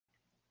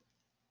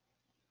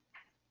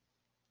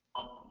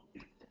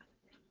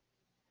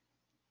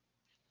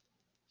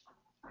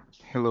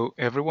Hello,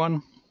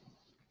 everyone.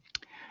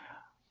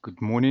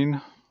 Good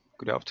morning,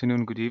 good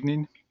afternoon, good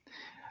evening.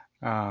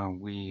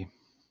 We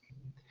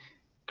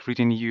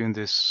greeting you in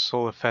this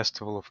solar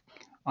festival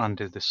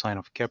under the sign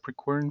of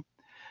Capricorn.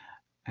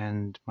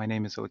 And my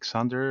name is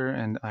Alexander,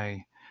 and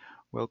I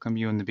welcome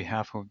you on the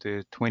behalf of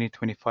the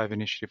 2025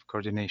 Initiative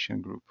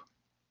Coordination Group.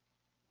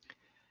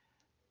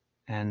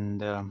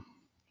 And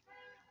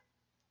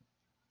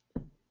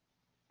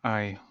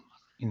I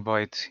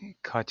invite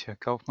Katya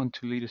Kaufman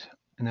to lead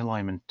an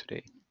alignment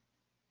today.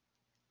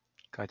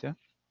 Katya,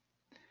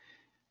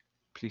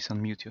 please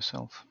unmute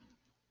yourself.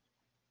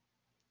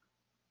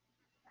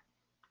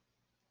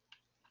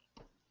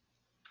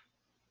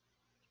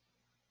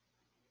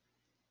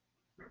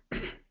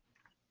 It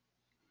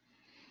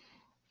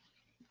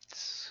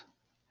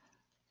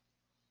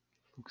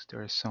looks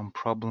there are some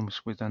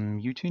problems with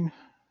unmuting.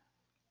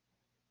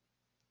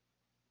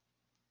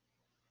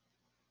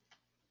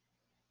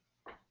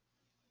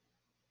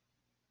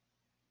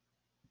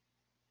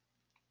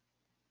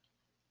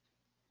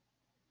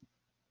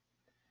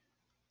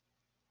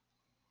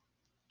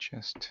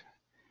 Just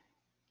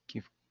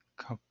give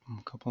a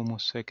couple more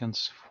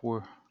seconds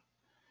for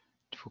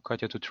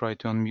Katya to try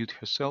to unmute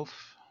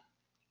herself.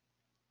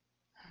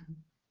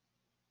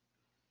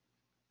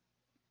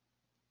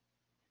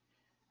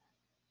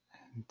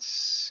 It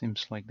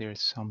seems like there are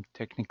some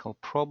technical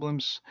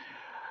problems.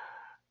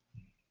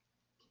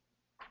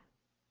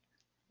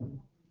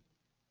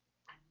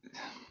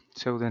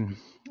 So then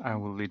I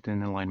will lead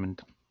an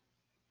alignment.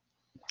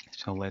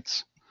 So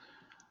let's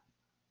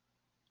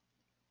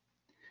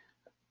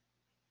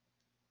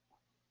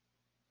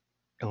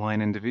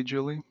align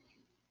individually,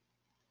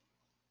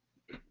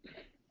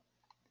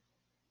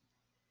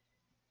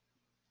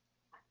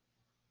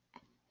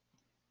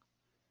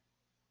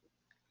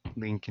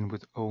 linking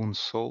with own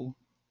soul.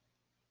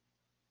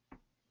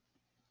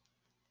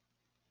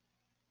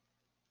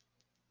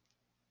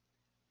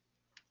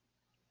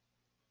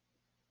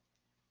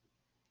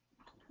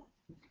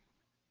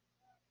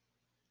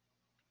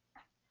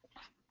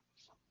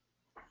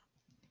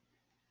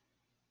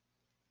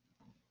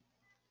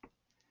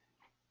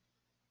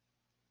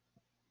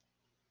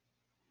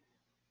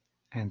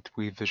 And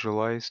we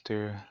visualize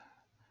the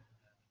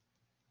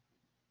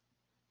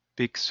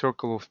big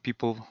circle of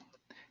people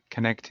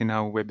connecting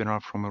our webinar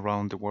from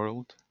around the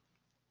world,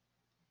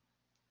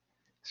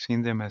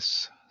 seeing them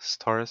as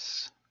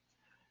stars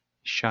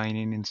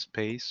shining in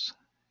space,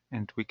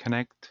 and we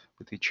connect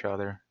with each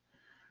other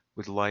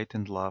with light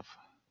and love.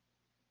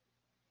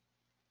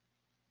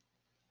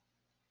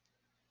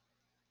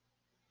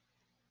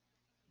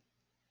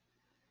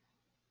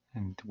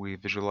 And we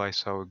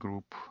visualize our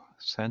group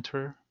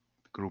center,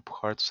 group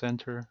heart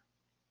center,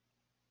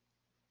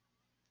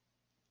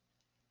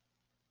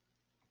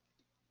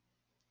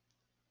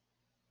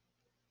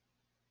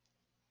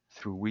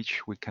 through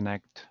which we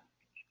connect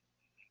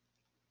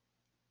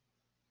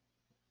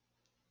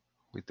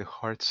with the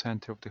heart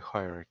center of the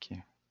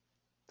hierarchy,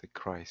 the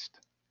Christ.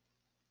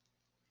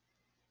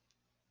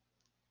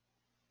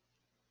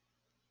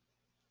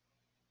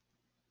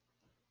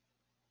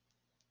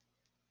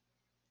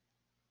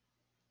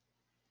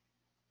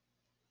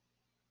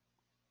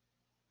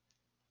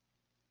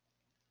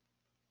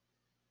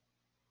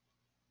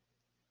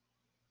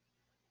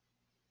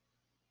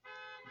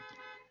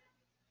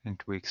 And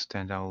we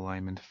extend our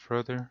alignment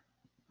further,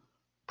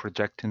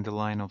 projecting the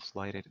line of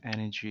lighted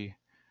energy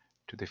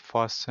to the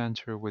fast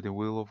center where the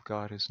will of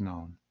God is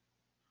known,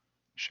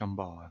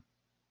 Shambhala.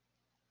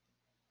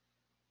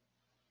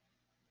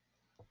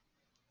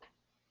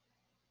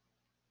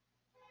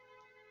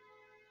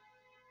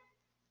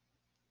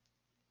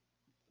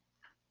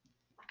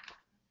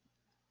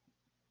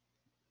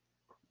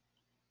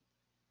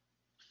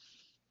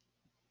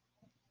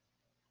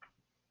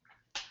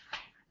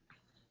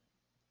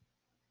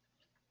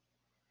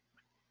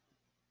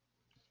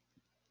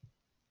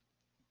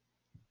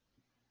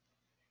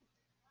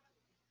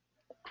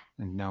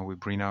 And now we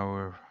bring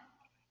our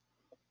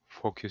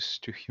focus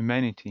to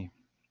humanity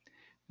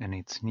and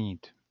its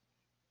need.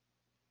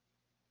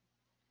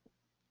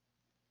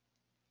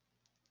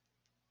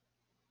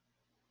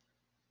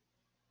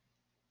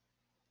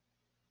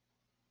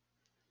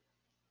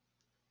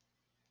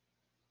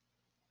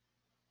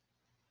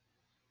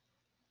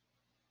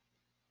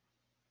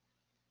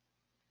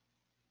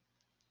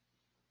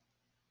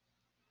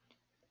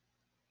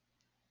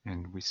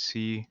 And we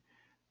see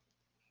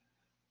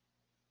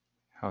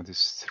how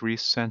these three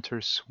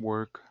centers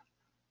work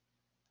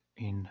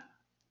in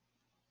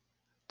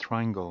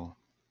triangle,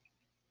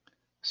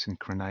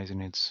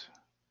 synchronizing its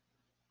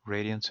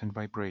radiance and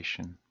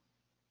vibration,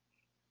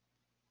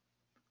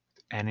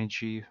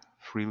 energy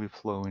freely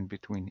flowing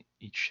between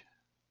each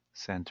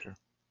center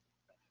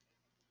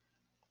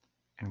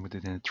and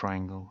within the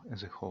triangle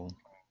as a whole.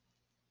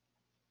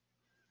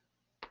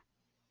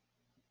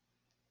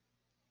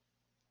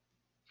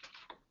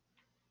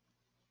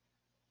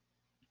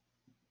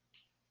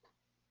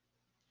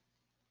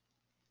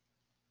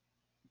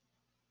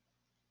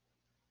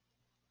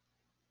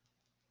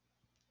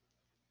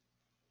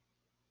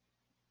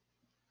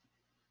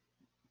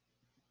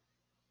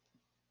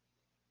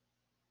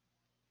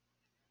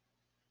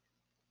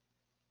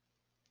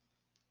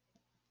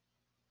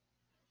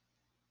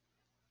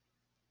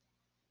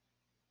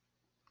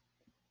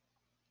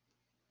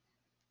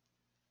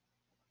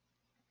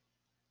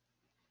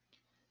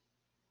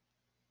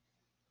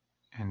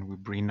 and we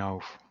bring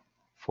our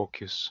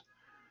focus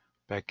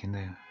back in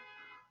the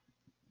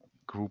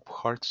group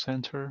heart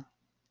center.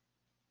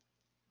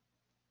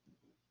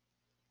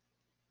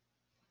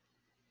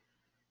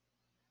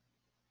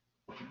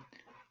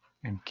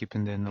 And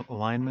keeping the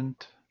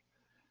alignment,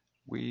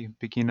 we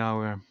begin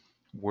our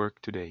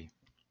work today.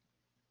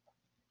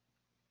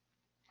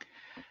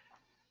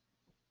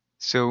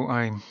 So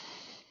I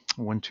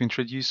want to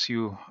introduce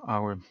you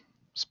our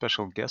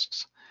special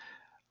guests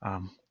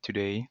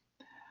today,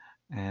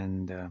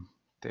 and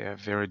they are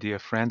very dear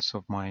friends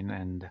of mine,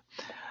 and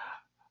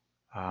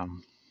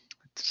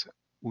it's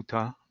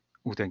Uta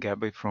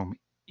Gabbay from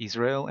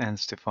Israel and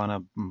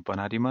Stefano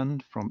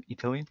Bonadiman from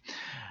Italy,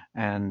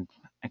 and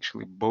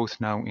actually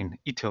both now in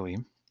Italy.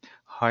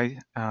 Hi,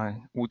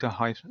 Uta.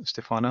 Hi,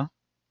 Stefano.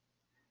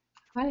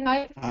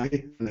 Hi. Hi,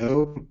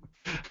 hello.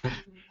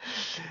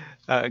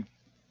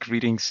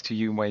 Greetings to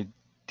you, my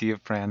dear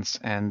friends.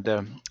 And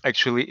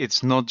actually,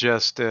 it's not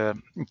just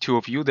two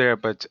of you there,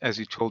 but as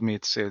you told me,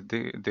 it's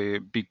the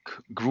big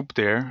group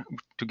there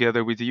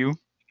together with you.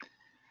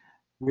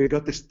 We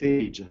got the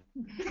stage.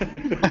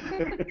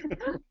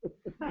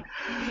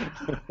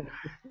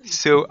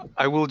 So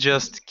I will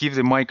just give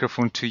the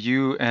microphone to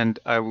you, and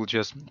I will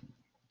just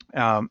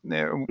want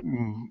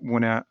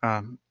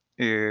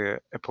to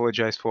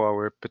apologize for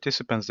our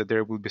participants that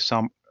there will be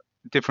some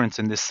difference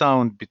in the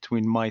sound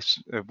between my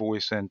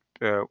voice and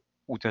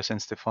Uta's and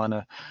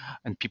Stefana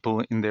and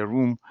people in their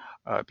room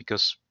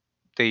because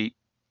they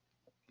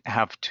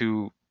have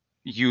to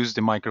use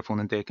the microphone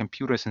in their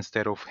computers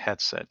instead of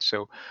headset.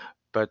 So,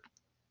 but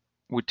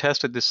we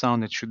tested the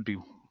sound; it should be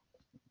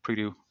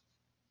pretty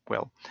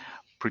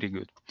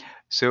good.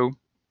 So,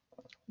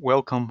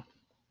 welcome.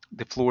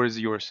 The floor is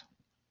yours.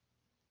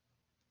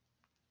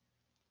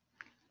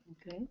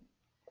 Okay.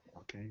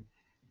 Okay.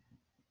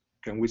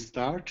 Can we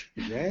start?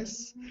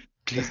 Yes.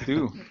 Please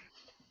do.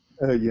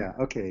 Yeah,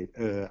 okay.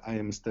 I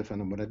am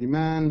Stefano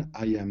Bonadiman.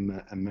 I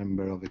am a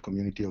member of the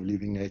community of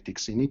living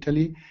ethics in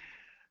Italy.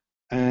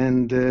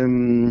 And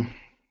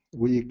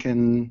we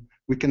can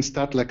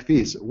start like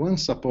this.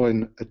 Once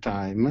upon a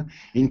time,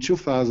 in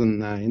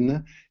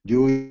 2009,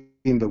 during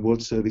the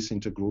World Service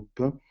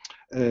Intergroup,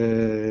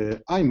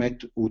 I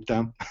met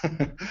Uta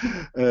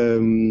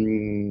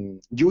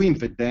during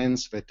the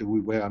dance that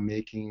we were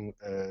making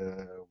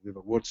with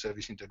the World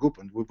Service Intergroup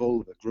and with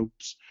all the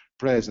groups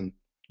present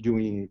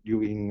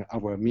during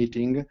our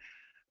meeting.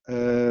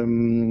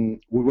 We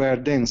were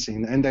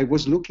dancing, and I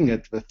was looking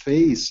at the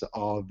face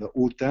of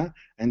Uta,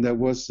 and I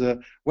was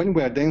when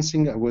we were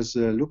dancing, I was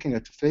looking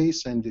at the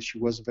face, and she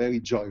was very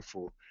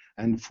joyful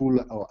and full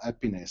of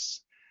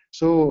happiness.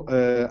 So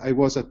I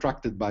was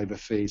attracted by the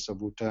face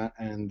of Uta,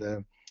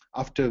 and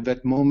after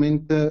that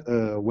moment,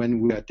 when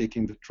we were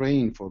taking the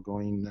train for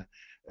going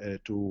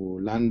to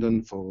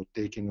London, for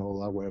taking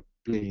all our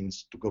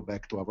planes to go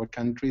back to our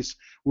countries,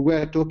 we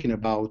were talking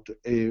about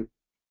a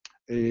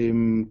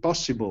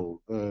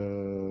possible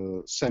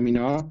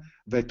seminar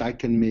that I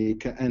can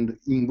make and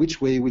in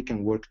which way we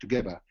can work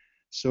together.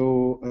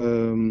 So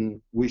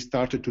we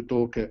started to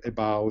talk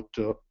about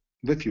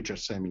the future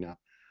seminar.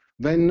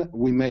 Then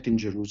we met in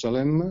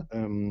Jerusalem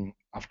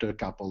after a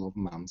couple of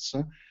months.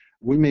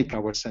 We make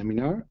our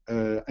seminar.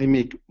 I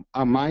make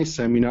my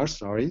seminar,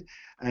 sorry,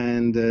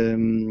 and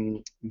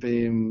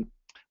the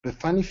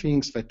funny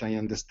things that I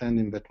understand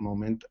in that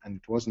moment, and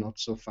it was not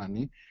so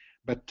funny,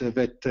 but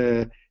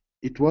that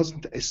it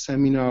wasn't a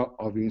seminar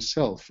of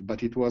himself,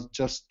 but it was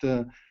just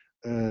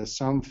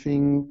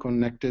something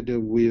connected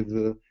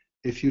with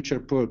a future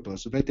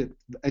purpose that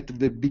at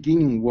the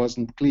beginning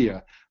wasn't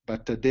clear,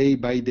 but day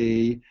by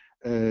day,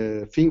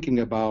 thinking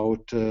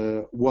about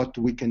what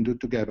we can do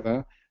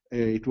together,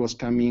 it was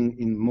coming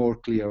in more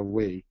clear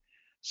way.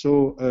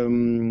 So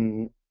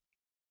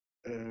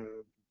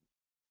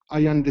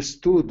I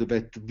understood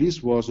that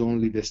this was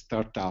only the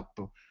startup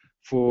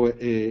for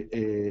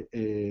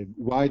a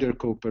wider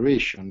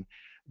cooperation,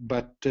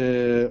 but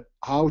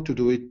how to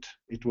do it,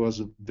 it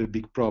was the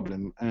big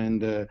problem.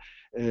 And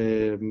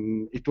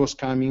it was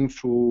coming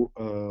through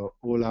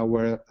all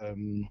our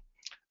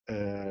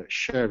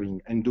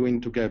sharing and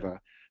doing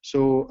together.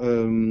 So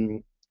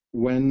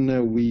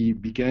when we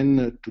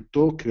began to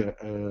talk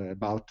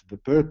about the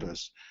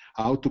purpose,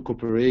 how to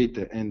cooperate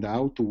and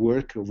how to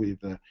work with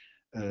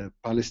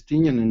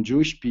Palestinian and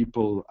Jewish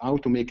people, how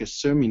to make a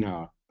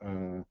seminar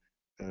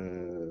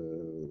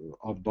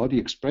of body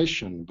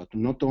expression, but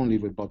not only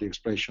with body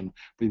expression,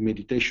 with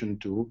meditation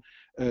too,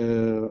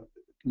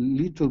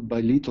 little by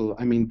little,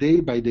 I mean,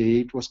 day by day,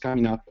 it was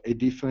coming up a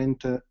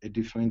different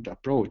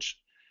approach.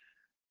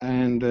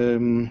 And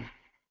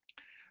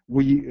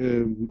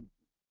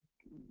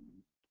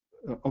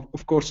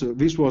of course,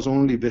 this was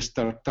only the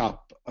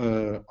startup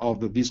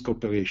of this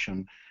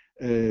cooperation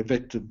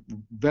that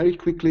very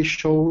quickly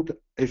showed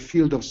a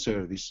field of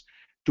service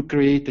to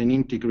create an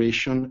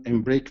integration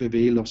and break the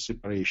veil of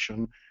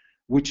separation,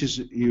 which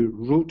is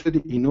rooted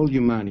in all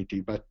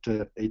humanity, but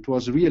it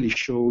was really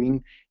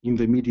showing in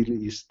the Middle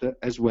East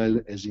as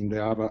well as in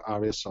the other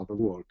areas of the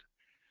world.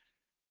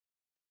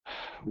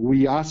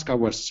 we ask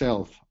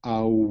ourselves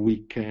how we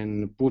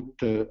can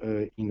put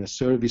in a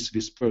service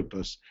this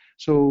purpose.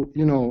 So,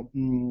 you know,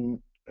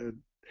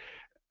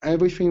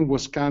 everything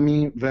was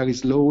coming very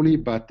slowly,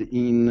 but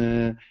in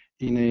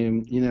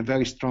a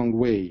very strong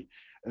way.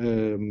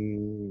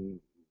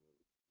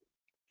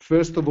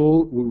 First of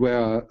all, we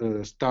were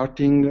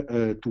starting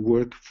to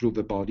work through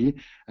the body,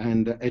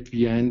 and at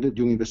the end,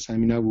 during the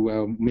seminar, we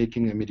were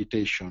making a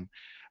meditation.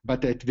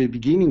 But at the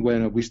beginning,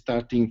 when we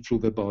starting through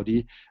the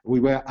body, we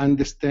were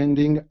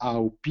understanding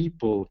how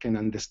people can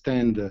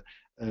understand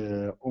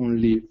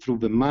only through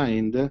the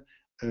mind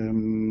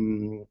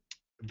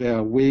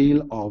their way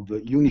of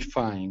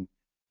unifying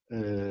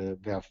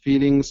their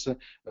feelings,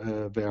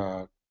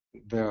 their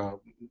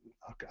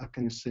how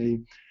can you say,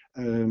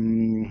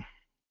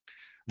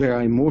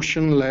 their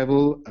emotion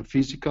level, a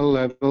physical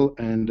level,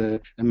 and a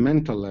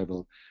mental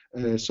level.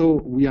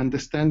 So we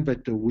understand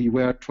that we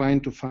were trying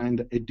to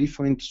find a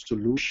different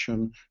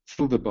solution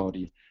through the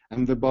body,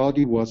 and the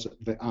body was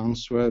the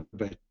answer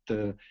that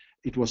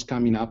it was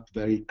coming up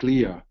very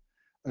clear.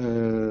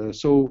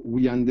 So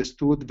we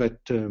understood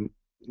that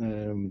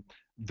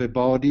the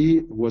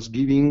body was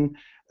giving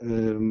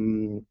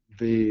the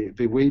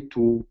way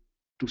to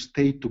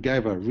stay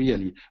together,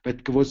 really,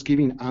 that was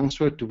giving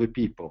answer to the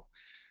people.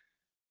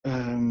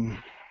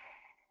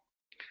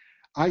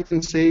 I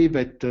can say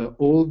that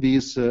all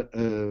this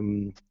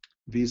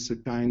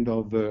kind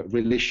of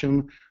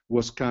relation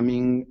was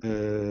coming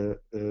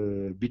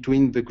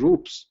between the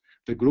groups,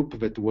 the group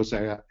that was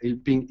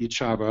helping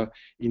each other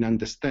in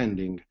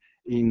understanding,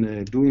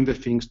 in doing the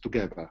things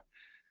together.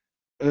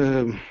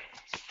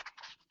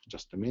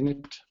 Just a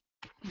minute,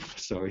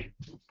 sorry.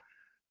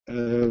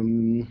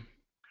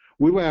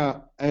 We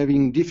were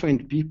having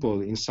different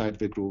people inside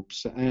the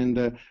groups,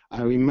 and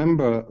I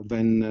remember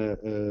when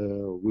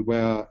we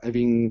were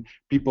having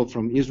people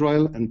from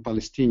Israel and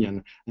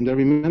Palestinian, and I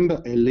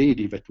remember a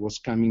lady that was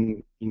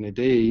coming in a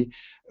day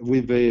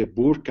with a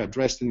burqa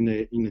dressed in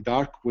a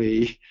dark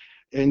way,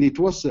 and it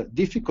was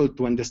difficult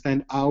to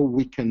understand how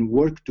we can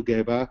work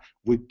together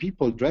with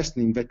people dressed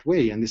in that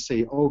way, and they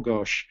say, oh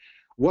gosh,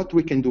 what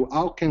we can do,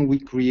 how can we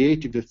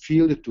create the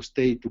field to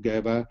stay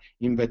together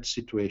in that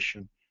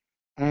situation?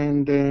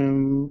 And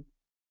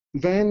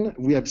then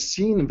we have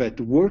seen that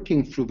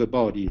working through the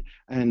body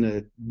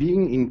and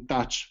being in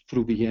touch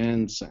through the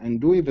hands and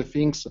doing the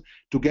things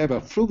together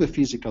through the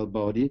physical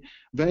body,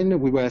 then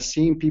we were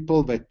seeing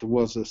people that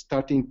was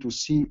starting to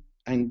see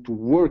and to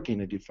work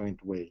in a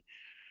different way.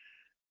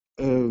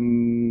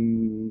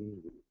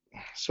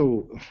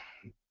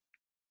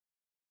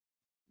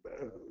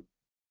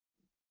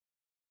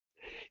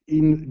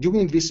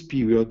 During this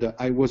period,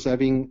 I was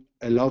having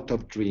a lot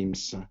of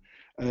dreams.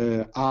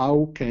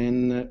 How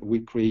can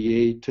we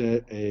create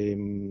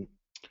a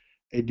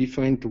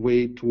different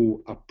way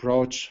to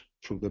approach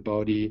through the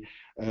body,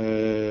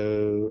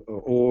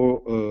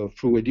 or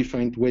through a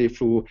different way,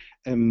 through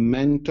a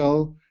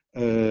mental,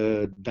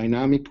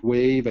 dynamic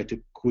way that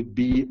it could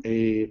be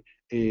a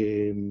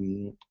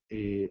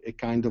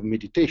kind of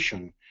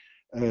meditation.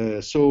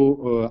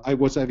 So I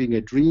was having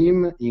a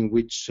dream in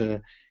which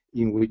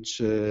we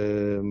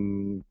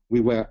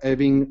were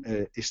having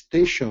a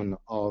station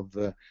of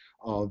a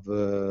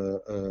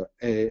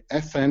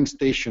FM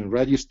station,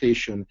 radio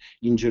station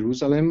in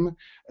Jerusalem,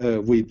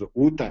 with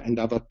Uta and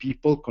other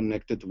people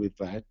connected with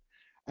that,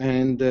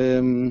 and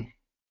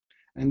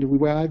we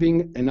were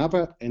having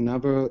another.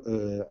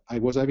 I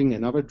was having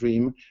another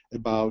dream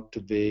about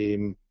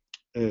the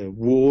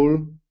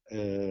wall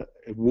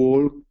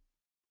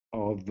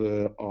of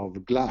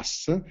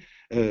glass.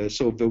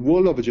 So the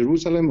wall of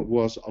Jerusalem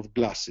was of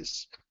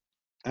glasses,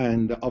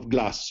 and of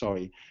glass,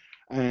 sorry.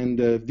 And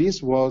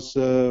this was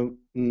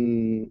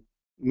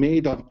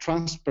made of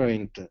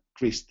transparent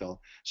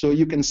crystal. So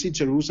you can see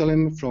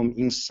Jerusalem from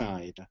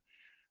inside.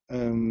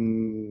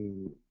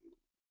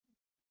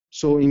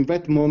 So in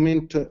that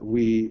moment,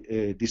 we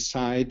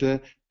decide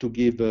to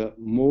give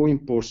more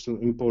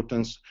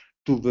importance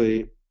to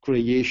the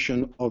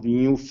creation of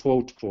new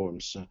thought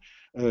forms,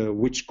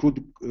 which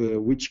could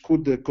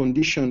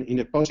condition in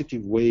a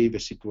positive way the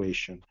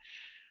situation.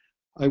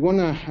 I want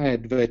to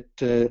add that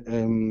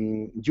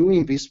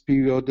during this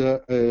period,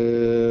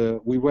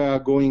 we were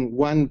going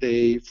one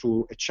day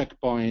through a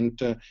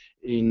checkpoint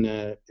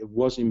it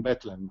was in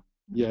Bethlehem.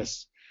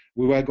 Yes,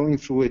 we were going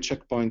through a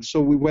checkpoint, so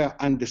we were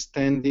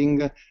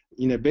understanding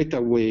in a better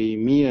way,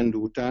 me and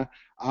Uta,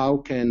 how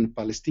can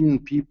Palestinian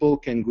people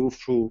can go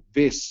through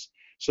this.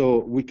 So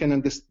we can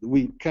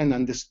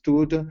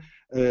understood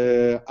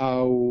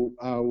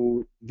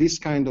how this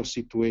kind of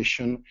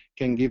situation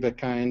can give a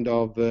kind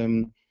of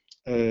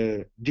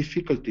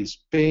difficulties,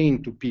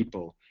 pain to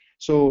people.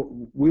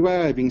 So we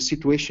were having a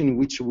situation in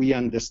which we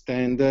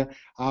understand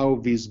how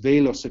this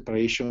veil of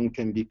separation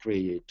can be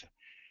created.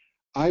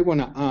 I want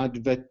to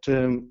add that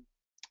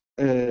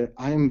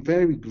I am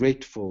very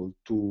grateful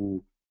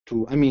to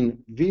I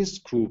mean, this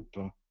group,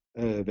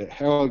 the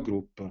Hechal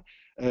group,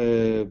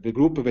 the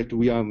group that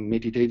we are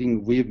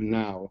meditating with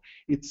now,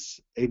 it's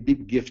a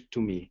big gift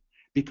to me,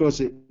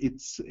 because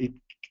it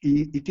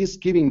it is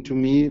giving to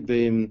me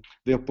the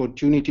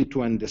opportunity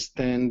to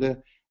understand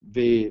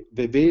the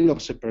veil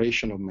of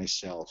separation of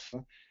myself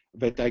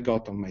that I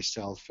got on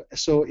myself.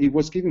 So it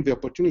was giving the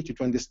opportunity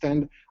to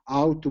understand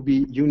how to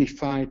be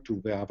unified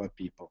to the other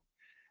people.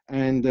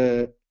 And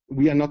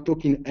we are not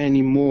talking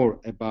anymore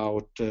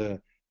about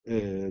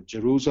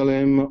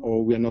Jerusalem,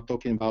 or we are not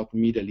talking about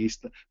Middle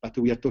East, but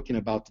we are talking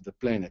about the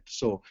planet.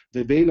 So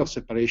the veil of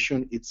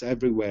separation, it's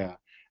everywhere,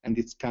 and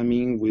it's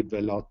coming with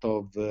a lot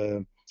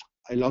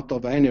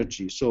of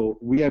energy. So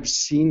we have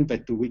seen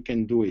that we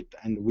can do it,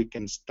 and we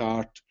can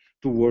start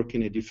to work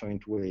in a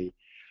different way.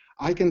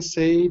 I can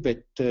say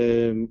that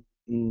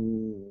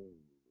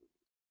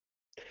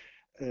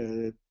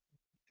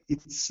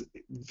it's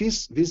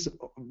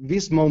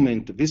this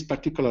moment, this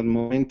particular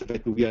moment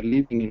that we are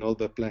living in all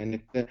the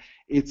planet,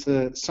 it's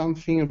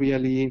something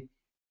really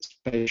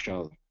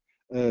special,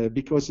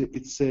 because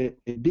it's a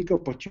big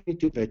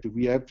opportunity that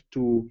we have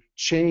to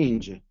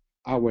change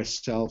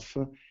ourselves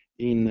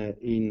in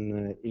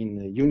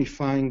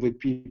unifying with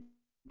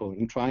people,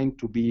 in trying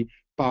to be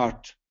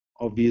part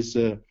of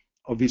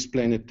this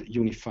planet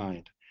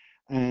unified.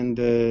 And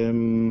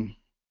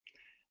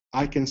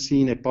I can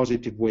see in a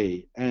positive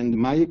way. And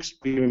my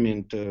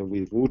experiment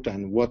with Uta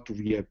and what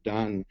we have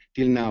done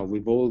till now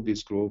with all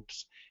these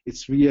groups,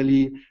 it's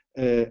really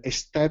a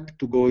step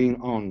to going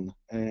on,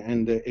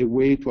 and a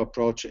way to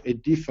approach a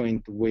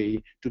different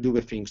way to do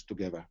the things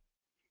together.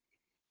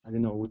 I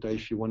don't know, Uta,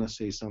 if you want to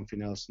say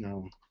something else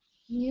now.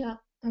 Yeah,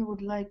 I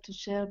would like to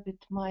share a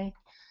bit my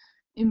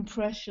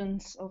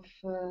impressions of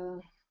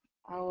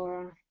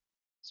our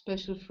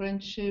special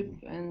friendship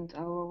and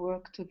our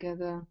work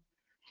together.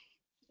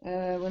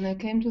 When I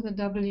came to the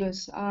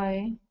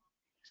WSI,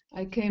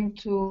 I came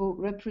to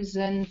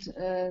represent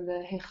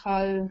the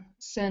Hechal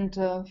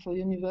Centre for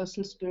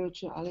Universal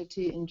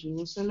Spirituality in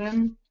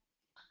Jerusalem.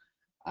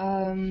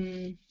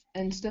 And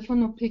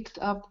Stefano picked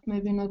up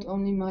maybe not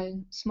only my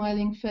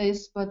smiling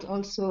face, but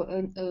also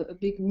a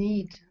big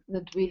need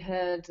that we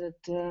had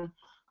at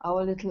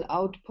our little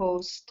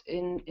outpost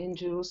in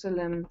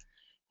Jerusalem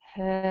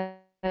had,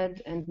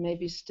 and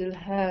maybe still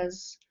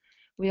has.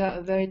 We are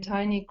a very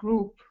tiny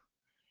group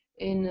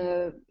in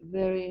a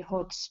very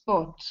hot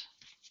spot.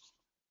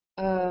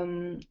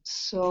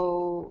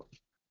 So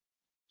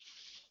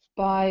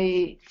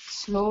by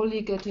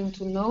slowly getting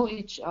to know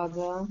each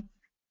other,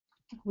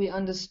 we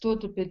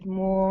understood a bit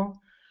more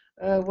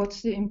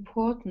what's the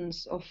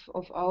importance of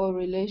our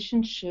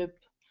relationship,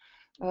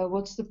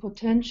 what's the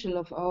potential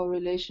of our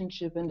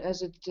relationship. And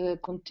as it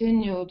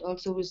continued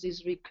also with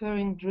these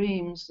recurring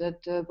dreams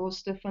that both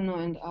Stefano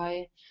and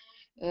I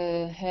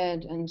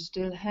had and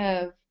still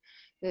have,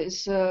 there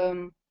is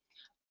a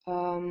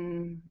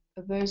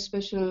very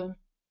special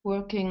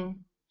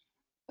working,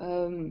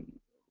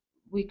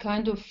 we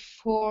kind of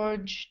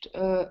forged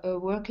a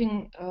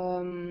working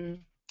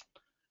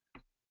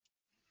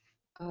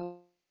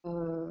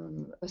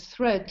a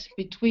thread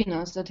between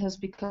us that has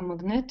become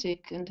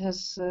magnetic and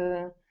has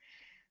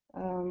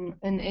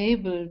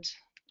enabled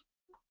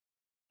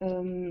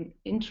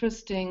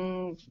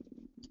interesting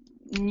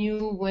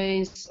new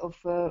ways of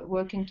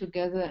working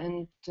together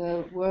and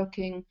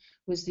working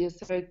with the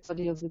etheric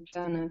body of the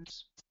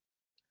planet.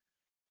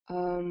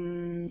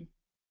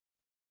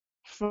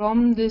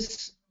 From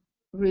this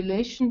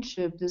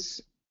relationship,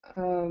 this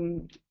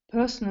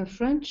personal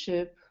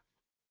friendship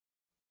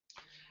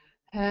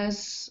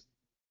has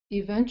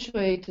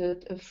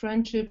eventuated a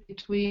friendship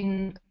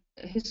between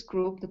his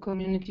group, the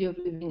Community of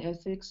Living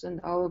Ethics, and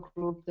our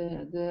group,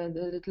 the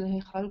little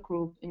Hechal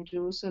group in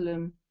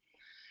Jerusalem.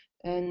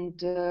 And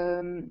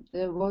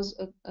there was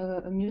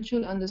a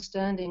mutual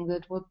understanding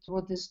that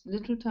what this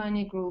little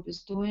tiny group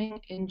is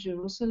doing in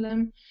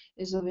Jerusalem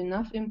is of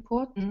enough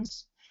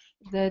importance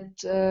that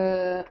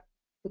the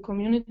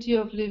Community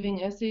of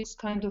Living Ethics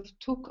kind of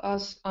took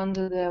us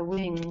under their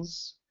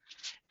wings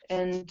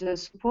and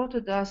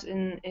supported us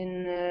in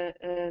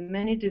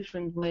many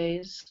different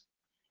ways.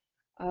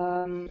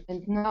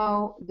 And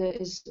now there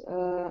is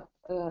a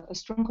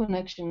strong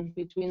connection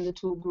between the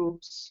two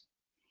groups.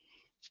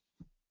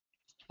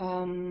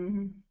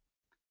 And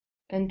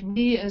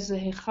we as a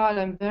Hechal,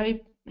 I'm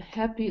very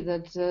happy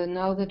that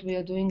now that we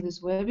are doing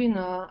this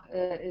webinar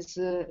is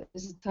a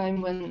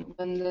time when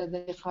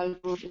the Hechal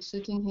group is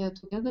sitting here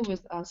together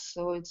with us.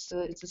 So it's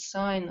a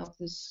sign of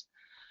this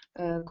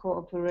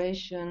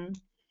cooperation.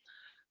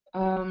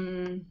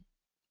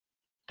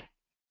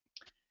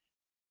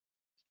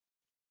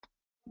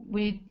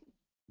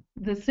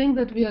 The thing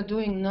that we are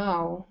doing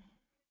now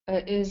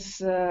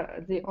is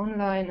an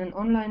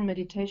online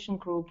meditation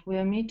group. We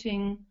are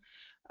meeting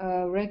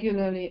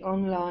regularly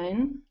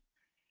online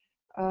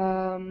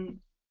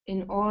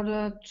in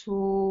order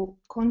to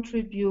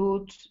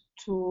contribute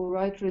to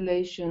right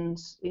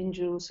relations in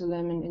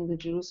Jerusalem and in the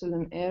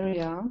Jerusalem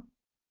area.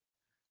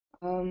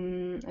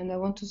 And I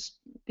want to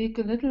speak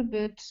a little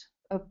bit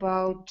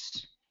about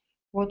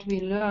what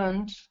we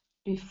learned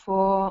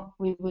before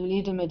we will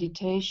lead a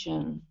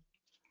meditation.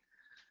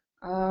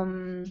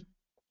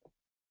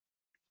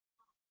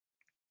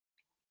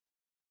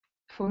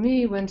 for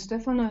me, when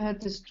Stefano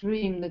had this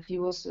dream that he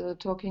was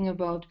talking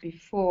about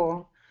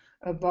before,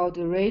 about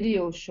a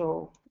radio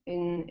show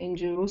in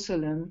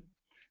Jerusalem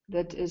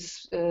that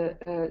is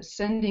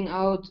sending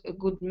out a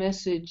good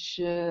message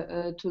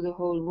to the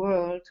whole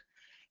world,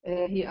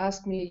 he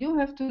asked me, "You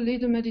have to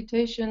lead a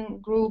meditation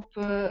group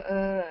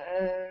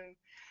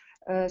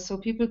so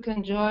people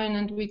can join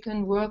and we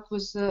can work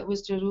with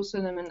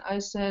Jerusalem." And I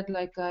said,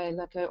 like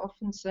I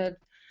often said,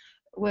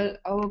 well,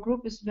 our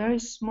group is very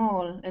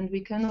small and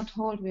we cannot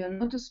hold, we are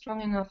not a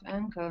strong enough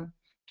anchor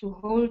to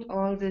hold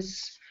all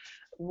this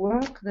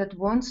work that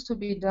wants to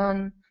be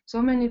done.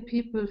 So many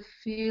people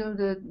feel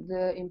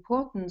the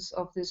importance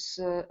of this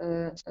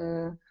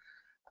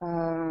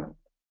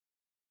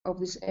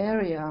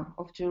area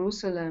of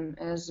Jerusalem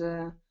as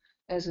a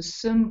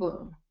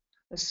symbol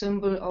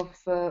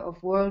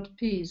of world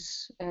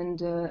peace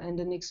and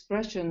an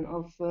expression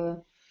of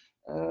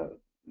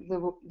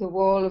the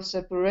wall of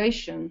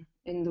separation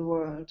in the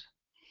world.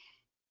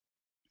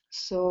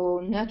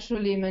 So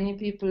naturally, many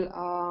people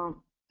are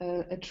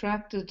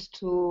attracted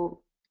to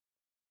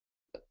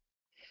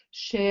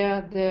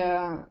share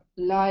their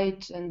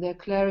light and their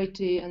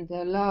clarity and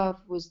their love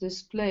with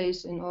this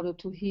place in order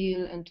to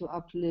heal and to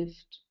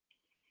uplift.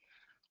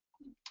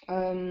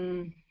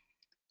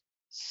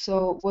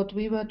 So what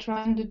we were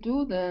trying to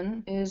do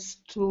then is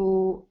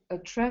to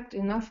attract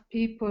enough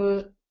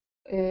people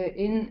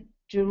in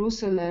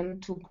Jerusalem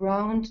to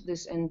ground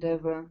this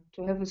endeavor,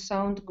 to have a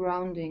sound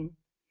grounding,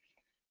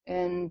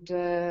 and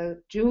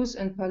Jews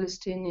and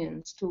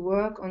Palestinians to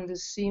work on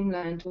this seam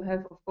line, to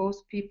have of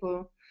both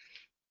people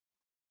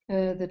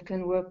that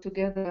can work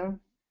together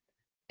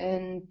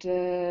and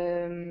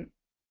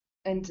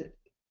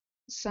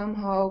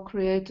somehow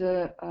create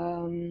a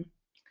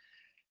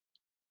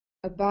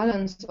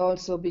balance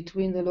also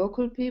between the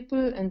local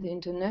people and the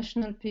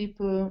international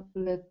people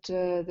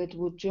that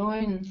would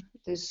join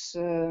this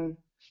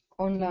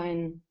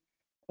online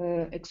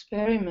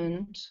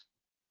experiment.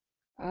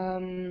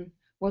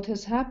 What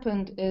has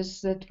happened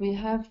is that we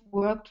have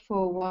worked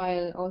for a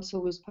while also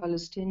with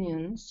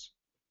Palestinians,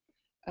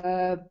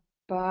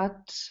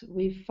 but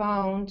we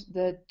found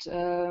that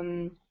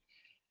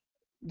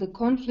the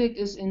conflict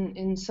is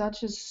in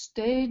such a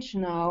stage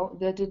now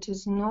that it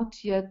is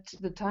not yet,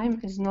 the time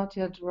is not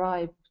yet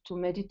ripe to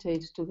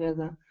meditate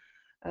together.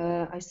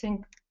 I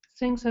think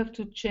things have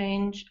to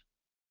change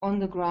on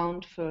the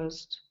ground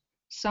first.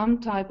 Some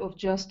type of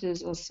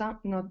justice or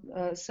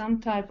some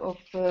type of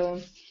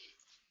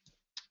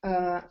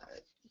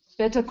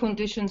better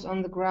conditions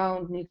on the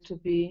ground need to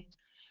be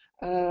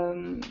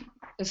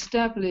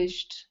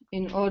established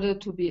in order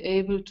to be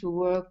able to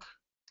work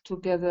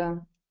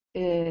together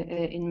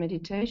in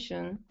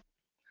meditation.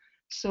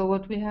 So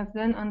what we have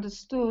then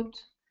understood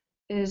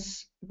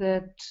is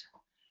that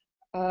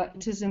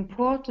it is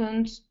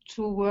important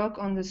to work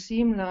on the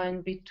seam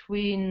line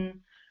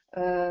between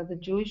the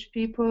Jewish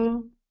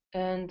people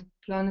and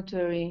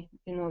planetary,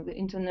 the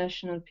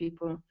international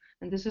people.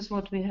 And this is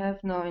what we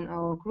have now in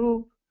our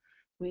group.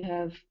 We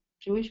have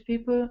Jewish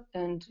people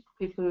and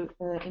people,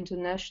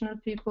 international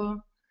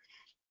people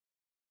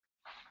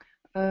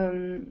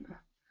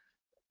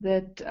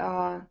that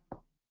are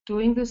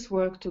doing this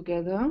work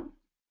together.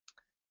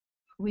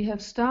 We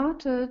have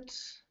started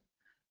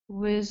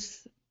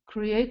with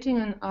creating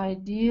an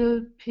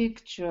ideal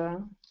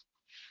picture.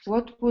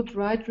 What would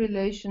right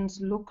relations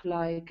look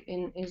like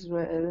in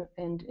Israel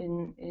and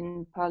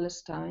in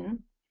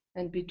Palestine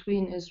and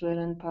between Israel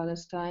and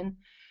Palestine?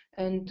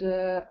 And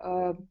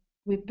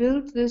we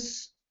built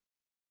this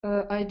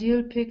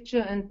ideal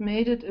picture and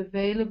made it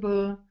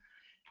available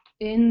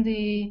in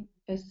the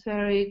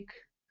etheric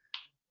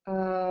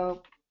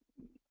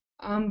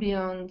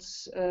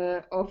ambience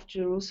of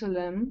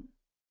Jerusalem.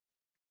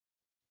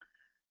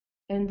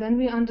 And then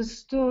we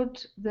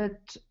understood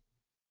that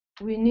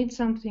we need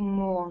something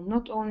more,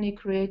 not only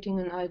creating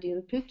an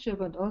ideal picture,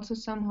 but also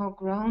somehow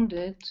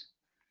grounded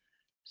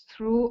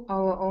through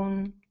our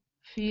own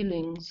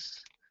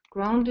feelings,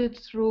 grounded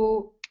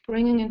through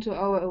bringing into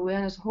our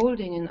awareness,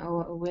 holding in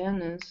our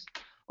awareness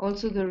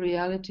also the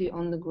reality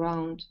on the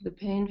ground, the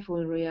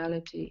painful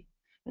reality,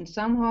 and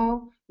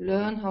somehow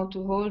learn how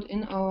to hold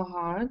in our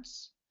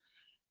hearts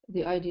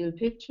the ideal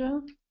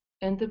picture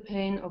and the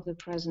pain of the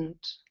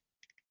present.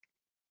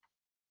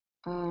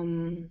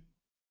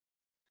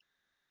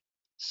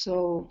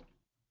 So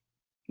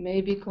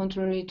maybe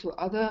contrary to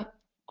other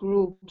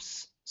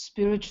groups,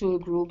 spiritual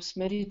groups,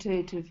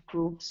 meditative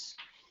groups,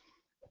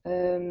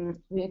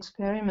 we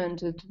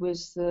experimented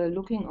with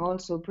looking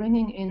also,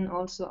 bringing in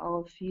also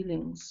our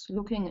feelings,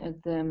 looking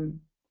at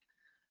them,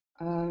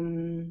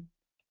 and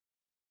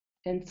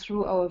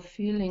through our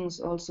feelings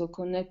also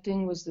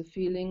connecting with the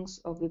feelings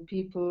of the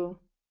people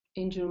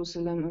in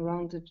Jerusalem,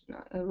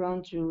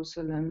 around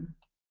Jerusalem.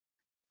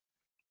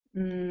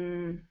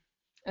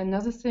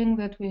 Another thing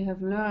that we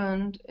have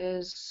learned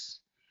is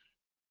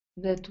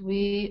that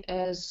we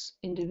as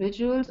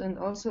individuals and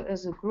also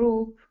as a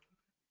group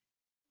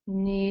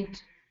need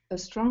a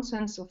strong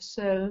sense of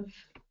self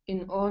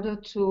in order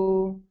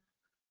to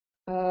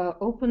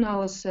open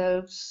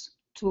ourselves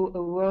to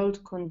a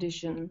world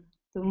condition.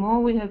 The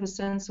more we have a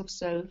sense of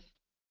self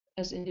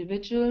as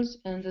individuals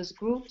and as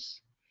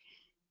groups,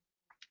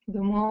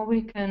 the more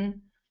we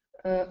can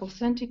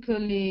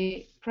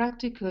authentically,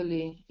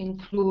 practically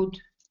include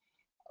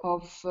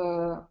of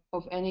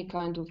any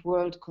kind of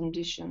world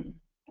condition.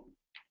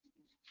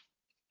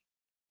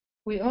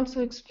 We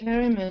also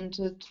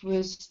experimented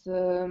with,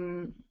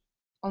 on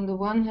the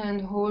one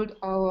hand,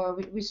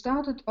 we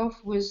started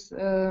off with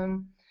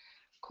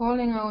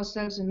calling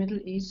ourselves a Middle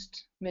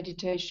East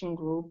meditation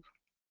group.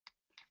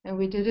 And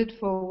we did it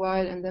for a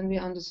while, and then we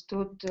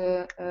understood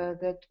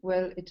that,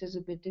 well, it is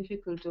a bit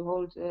difficult to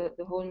hold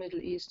the whole Middle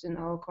East in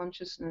our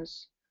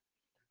consciousness.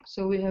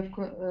 So we have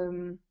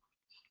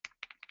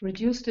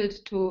reduced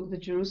it to the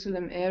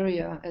Jerusalem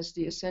area as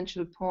the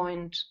essential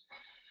point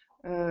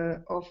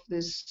of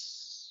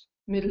this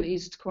Middle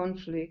East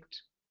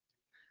conflict.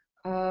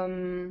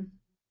 And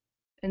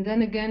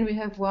then again, we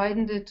have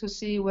widened it to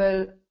see,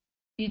 well,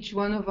 each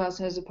one of us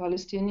has a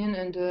Palestinian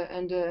and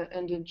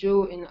a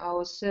Jew in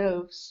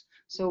ourselves.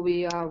 So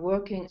we are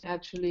working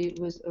actually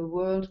with a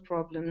world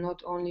problem,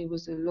 not only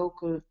with a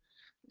local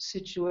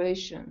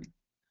situation.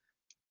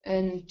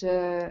 And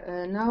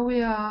now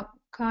we are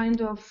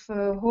kind of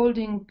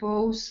holding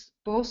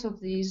both of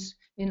these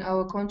in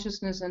our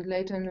consciousness, and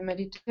later in the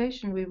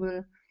meditation we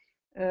will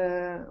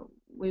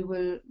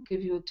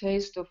give you a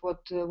taste of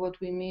what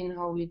we mean,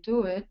 how we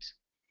do it.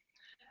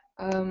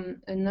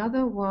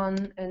 Another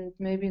one, and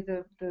maybe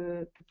the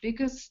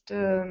biggest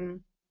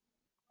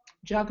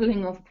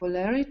juggling of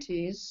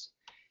polarities,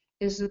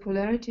 is the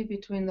polarity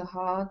between the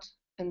heart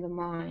and the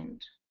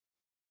mind.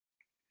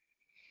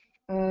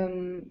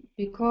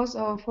 Because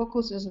our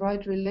focus is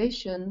right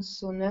relations,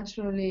 so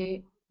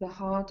naturally the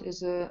heart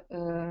is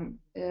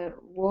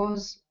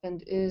was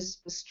and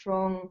is a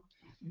strong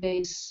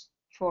base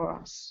for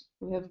us.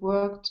 We have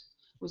worked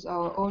with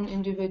our own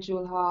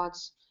individual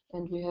hearts,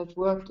 and we have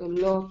worked a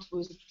lot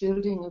with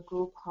building a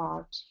group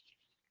heart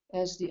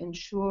as the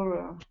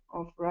ensurer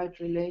of right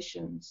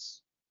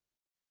relations.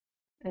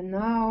 And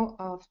now,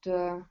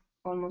 after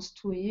almost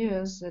 2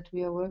 years that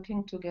we are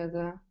working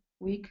together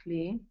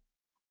weekly,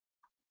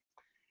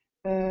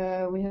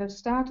 we have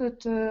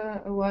started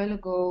a while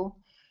ago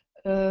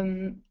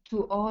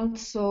to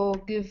also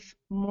give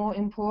more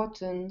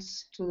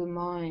importance to the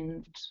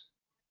mind,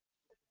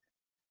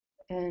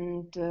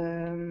 and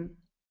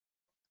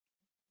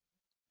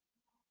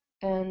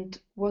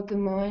what the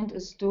mind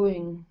is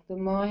doing, the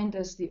mind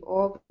as the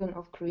organ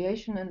of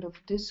creation and of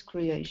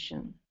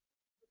discreation.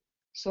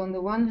 So on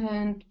the one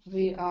hand,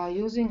 we are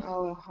using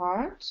our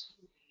heart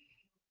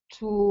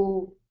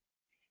to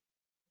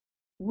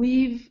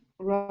weave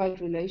right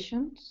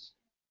relations,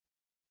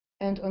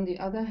 and on the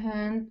other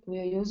hand, we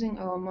are using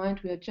our mind,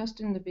 we are just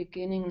in the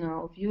beginning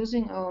now of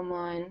using our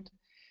mind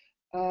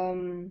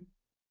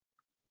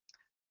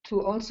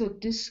to also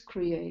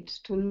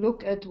discreate, to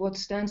look at what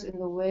stands in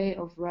the way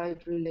of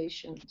right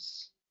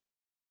relations,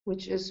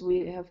 which is,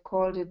 we have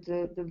called it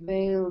the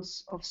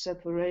veils of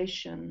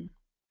separation.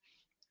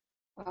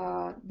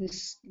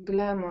 This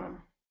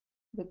glamour,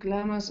 the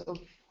glamours of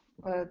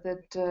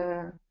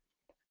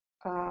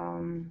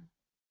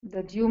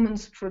that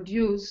humans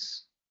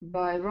produce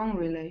by wrong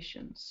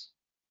relations.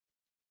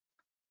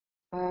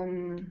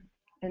 And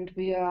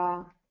we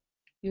are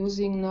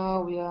using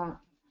now, we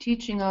are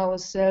teaching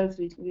ourselves,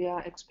 we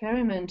are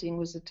experimenting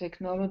with the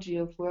technology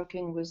of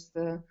working with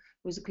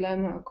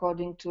glamour,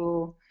 according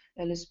to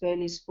Alice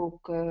Bailey's book,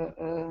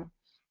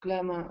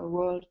 Glamour, A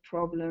World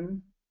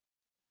Problem.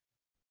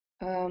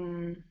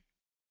 I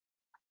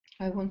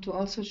want to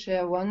also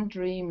share one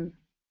dream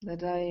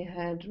that I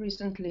had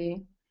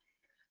recently.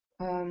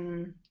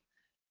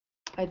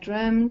 I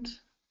dreamt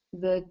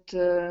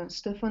that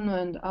Stefano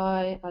and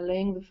I are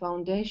laying the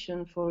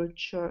foundation for a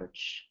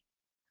church.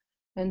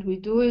 And we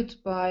do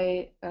it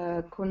by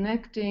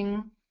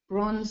connecting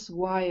bronze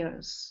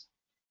wires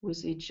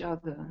with each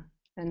other,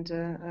 and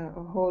a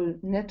whole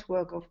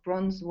network of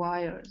bronze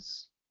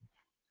wires.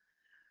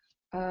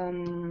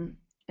 And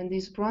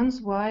these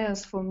bronze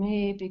wires for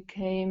me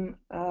became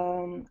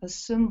a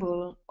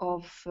symbol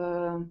of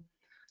the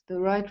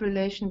right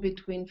relation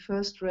between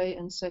first ray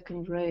and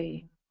second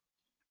ray.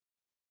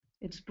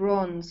 It's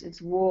bronze,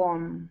 it's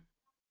warm,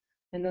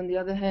 and on the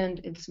other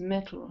hand, it's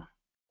metal,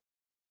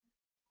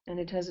 and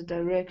it has a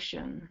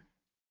direction.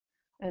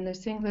 And I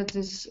think that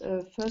this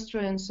first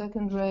ray and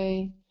second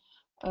ray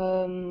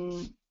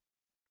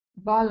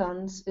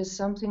balance is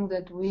something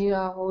that we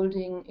are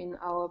holding in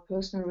our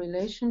personal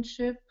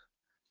relationship,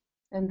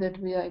 and that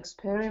we are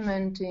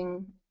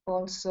experimenting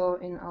also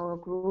in our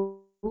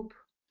group.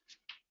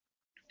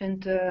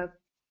 And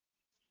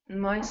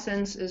my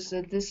sense is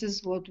that this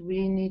is what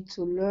we need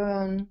to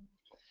learn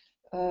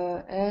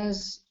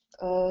as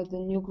the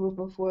new group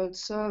of world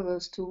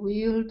servers, to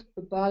wield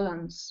a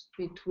balance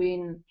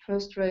between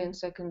first ray and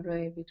second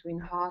ray, between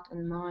heart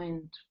and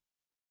mind.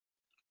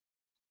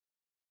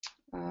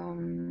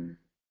 Now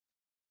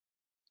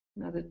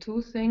the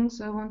two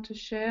things I want to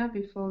share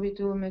before we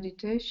do a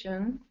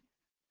meditation.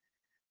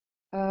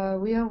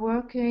 We are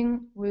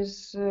working with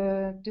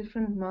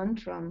different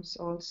mantras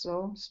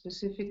also,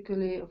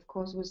 specifically, of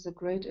course, with the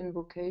Great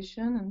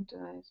Invocation, and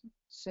I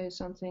say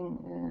something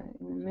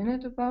in a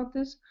minute about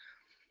this.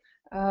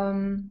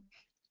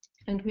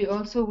 And we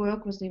also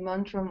work with the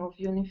mantra of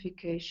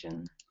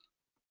unification.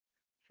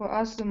 For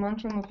us, the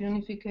mantra of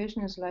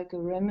unification is like a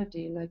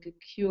remedy, like a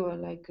cure,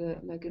 like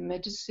a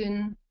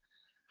medicine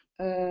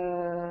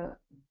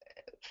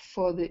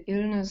for the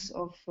illness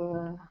of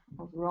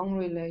wrong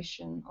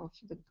relation, of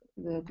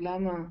the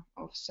glamour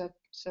of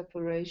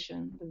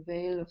separation, the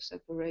veil of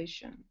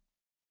separation.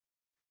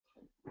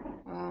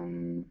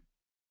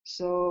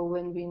 So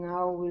when we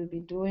now will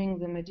be doing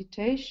the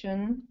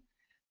meditation,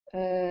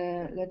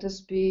 let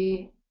us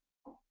be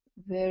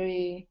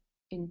very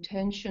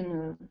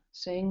intentional,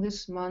 saying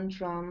this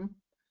mantra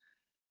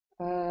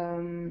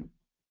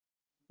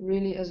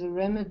really as a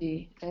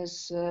remedy,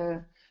 as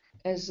a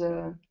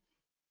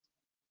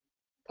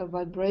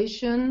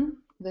vibration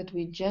that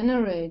we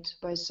generate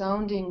by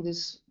sounding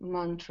this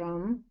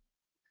mantra,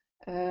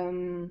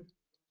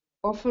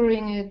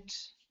 offering it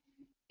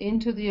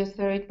into the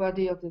etheric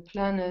body of the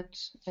planet,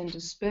 and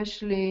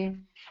especially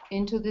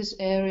into this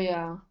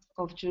area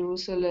of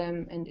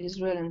Jerusalem and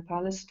Israel and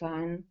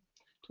Palestine,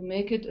 to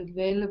make it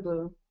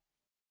available.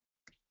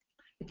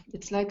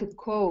 It's like a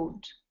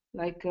code,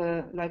 like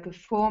a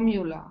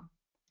formula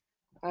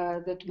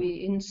that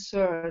we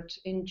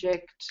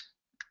inject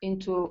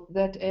into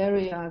that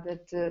area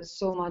that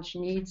so much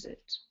needs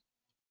it.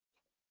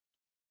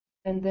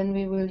 And then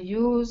we will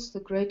use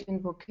the Great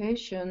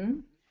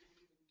Invocation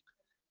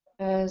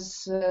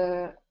as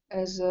an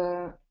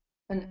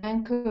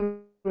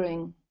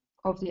anchoring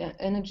of the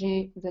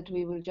energy that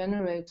we will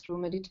generate through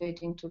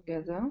meditating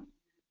together.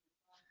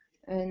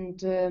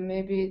 And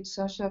maybe,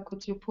 Sasha,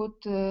 could you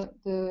put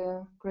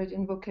the Great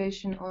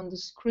Invocation on the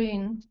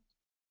screen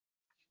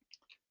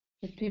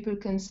that people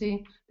can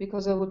see?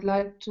 Because I would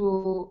like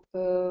to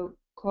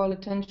call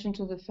attention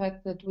to the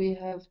fact that we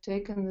have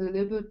taken the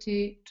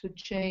liberty to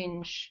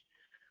change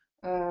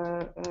 2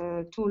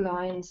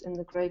 lines in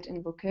the Great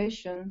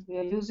Invocation. We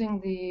are using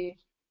the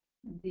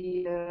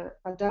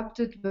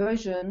adapted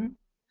version,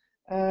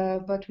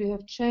 but we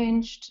have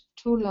changed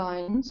 2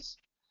 lines.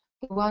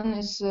 The one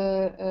is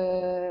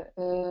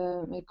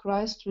may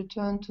Christ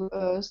return to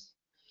earth.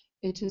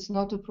 It is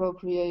not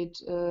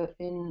appropriate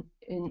in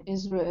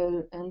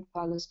Israel and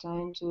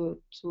Palestine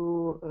to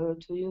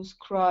use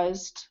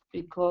Christ,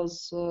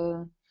 because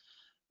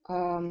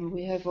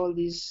we have all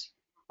these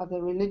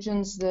other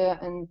religions there,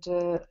 and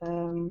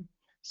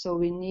so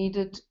we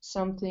needed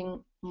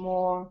something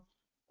more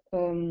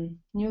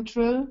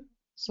neutral.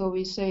 So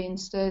we say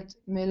instead,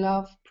 may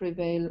love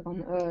prevail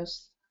on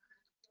earth.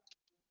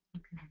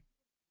 Okay.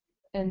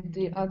 And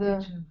the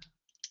other,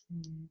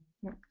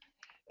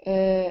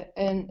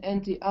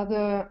 and the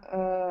other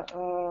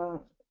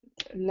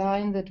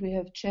line that we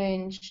have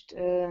changed,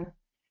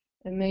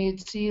 may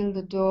it seal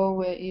the door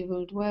where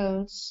evil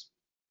dwells.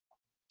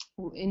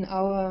 In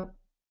our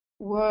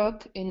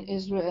work in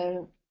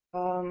Israel,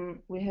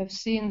 we have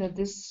seen that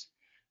this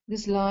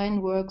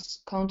line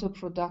works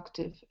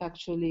counterproductive,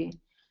 actually.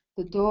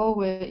 The door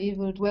where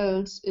evil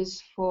dwells is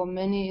for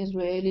many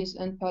Israelis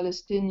and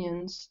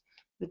Palestinians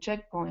the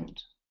checkpoint.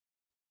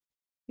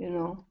 You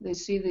know, they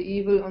see the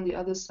evil on the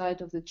other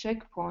side of the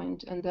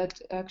checkpoint, and that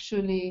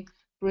actually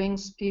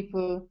brings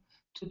people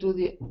to do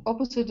the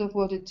opposite of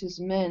what it is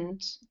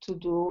meant to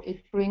do.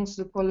 It brings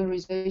the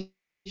polarization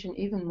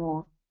even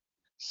more.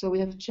 So we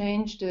have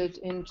changed it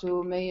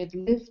into, may it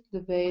lift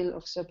the veil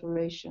of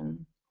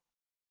separation.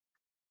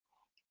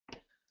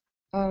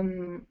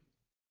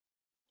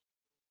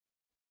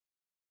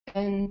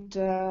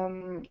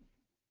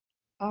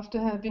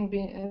 After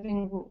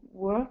having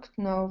worked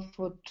now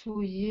for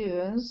 2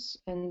 years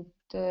and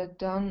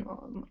done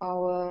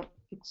our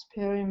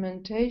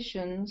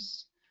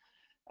experimentations,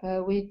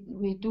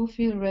 we do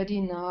feel ready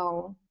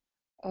now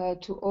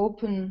to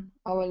open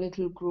our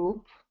little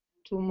group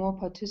to more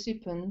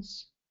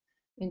participants,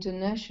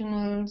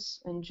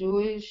 internationals and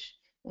Jewish,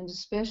 and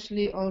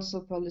especially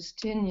also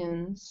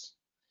Palestinians.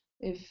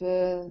 If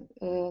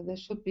there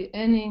should be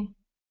any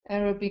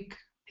Arabic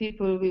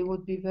people, we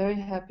would be very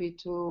happy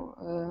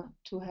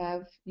to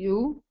have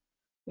you.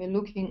 We're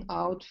looking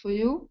out for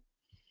you.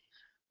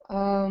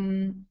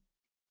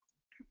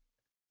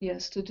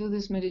 Yes, to do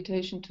this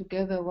meditation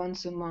together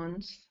once a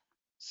month.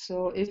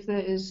 So if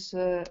there is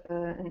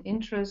an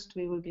interest,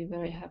 we will be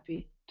very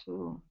happy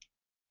to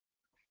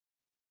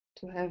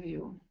have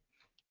you.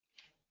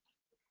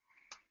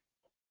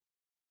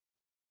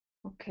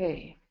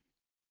 Okay.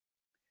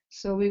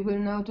 So we will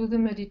now do the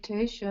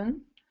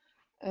meditation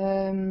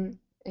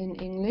in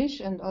English,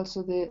 and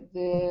also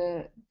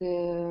the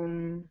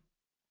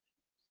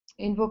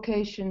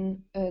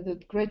invocation, the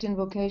Great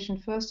Invocation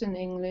first in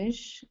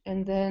English,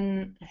 and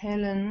then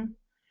Helen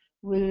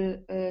will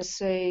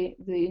say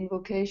the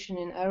invocation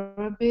in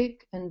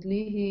Arabic and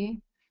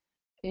Lihi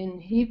in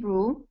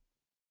Hebrew,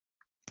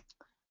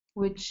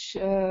 which,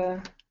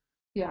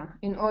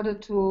 in order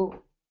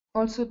to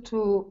also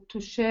to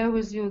share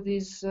with you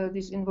these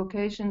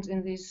invocations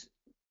in these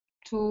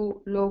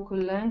two local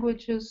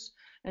languages,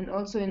 and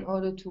also in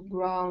order to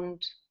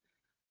ground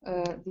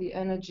the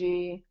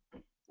energy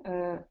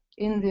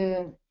in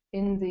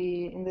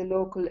the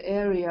local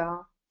area.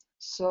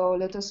 So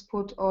let us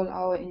put all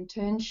our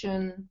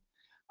intention,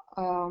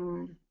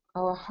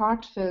 our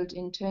heartfelt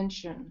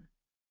intention,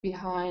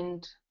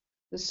 behind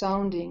the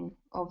sounding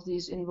of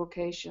these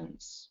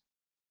invocations.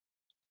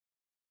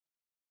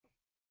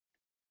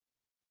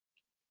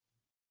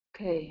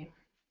 Okay.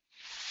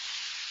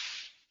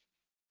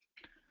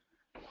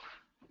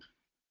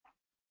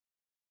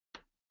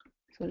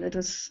 So let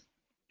us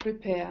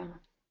prepare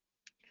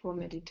for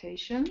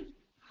meditation.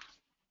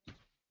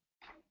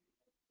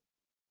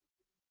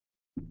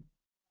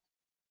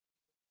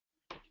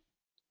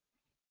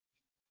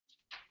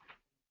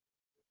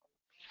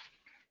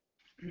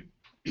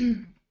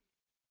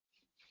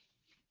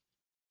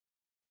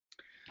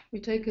 We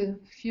take a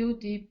few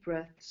deep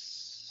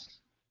breaths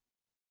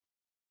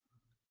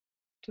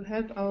to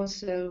help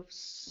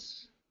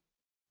ourselves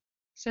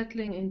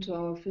settling into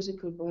our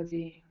physical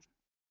body.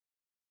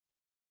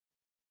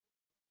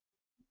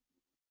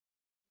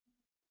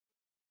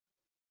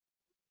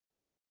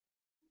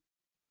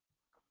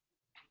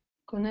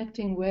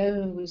 Connecting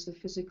well with the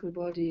physical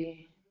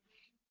body,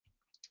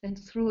 and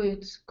through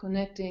it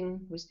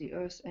connecting with the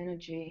earth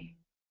energy.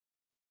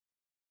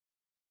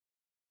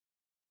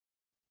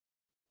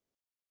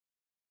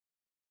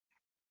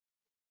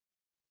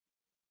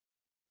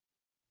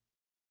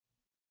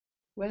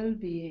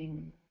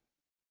 Well-being.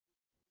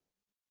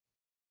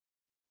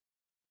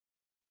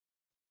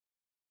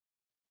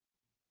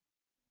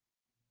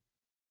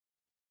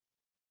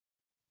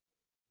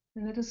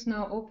 And let us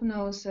now open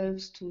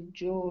ourselves to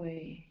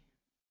joy.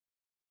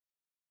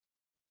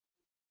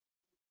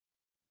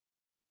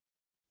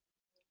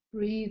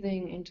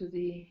 Breathing into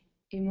the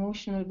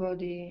emotional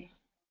body,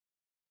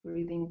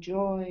 breathing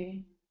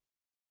joy,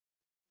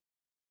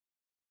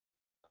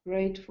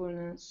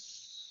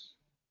 gratefulness,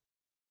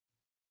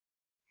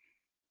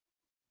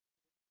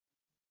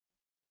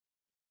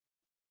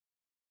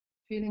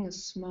 feeling a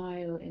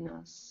smile in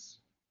us.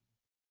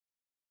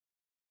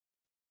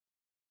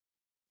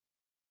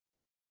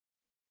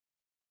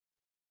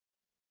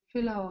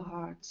 Fill our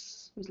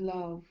hearts with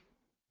love,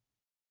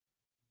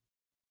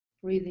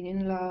 breathing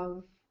in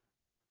love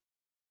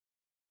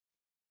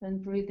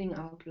and breathing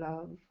out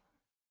love.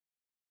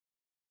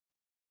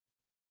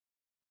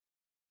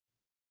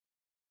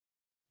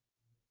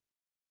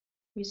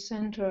 We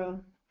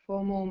center for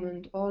a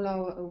moment all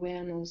our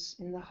awareness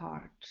in the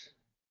heart.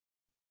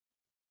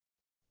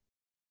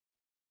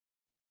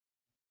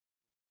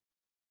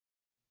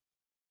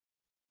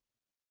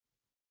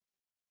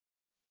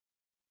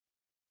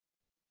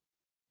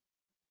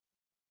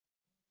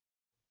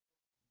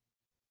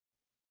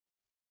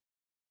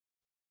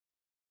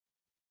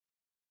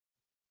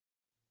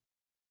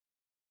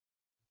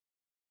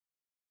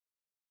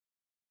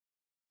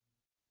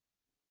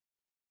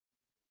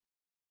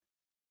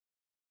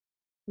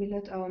 We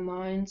let our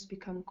minds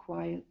become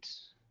quiet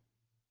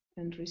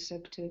and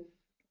receptive.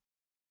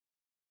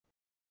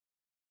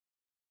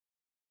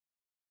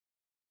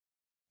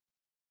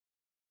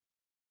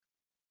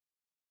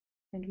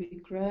 And we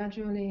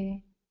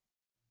gradually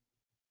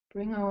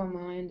bring our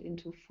mind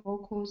into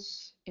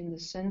focus in the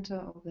center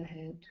of the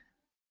head.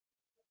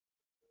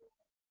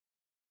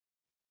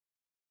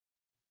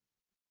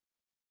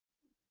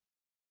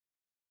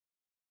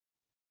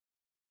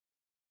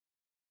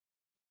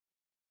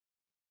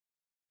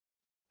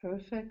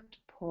 Perfect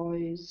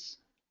poise.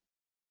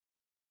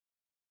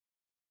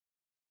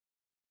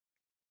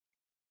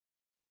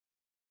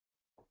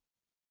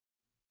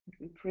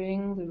 We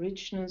bring the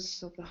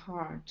richness of the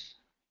heart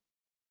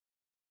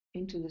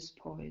into this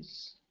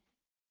poise.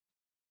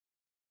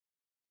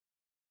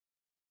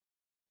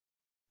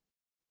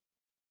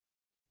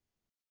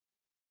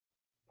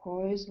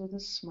 Poise with a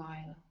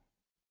smile.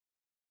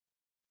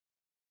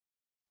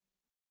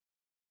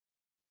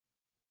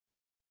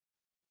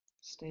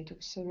 State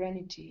of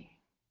serenity.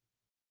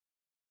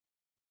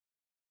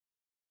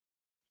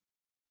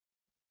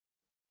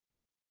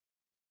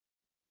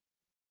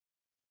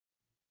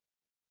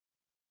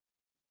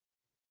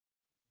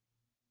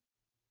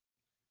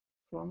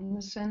 From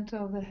the center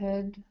of the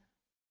head,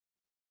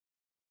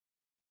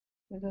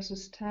 let us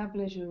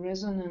establish a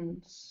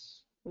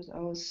resonance with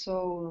our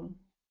soul.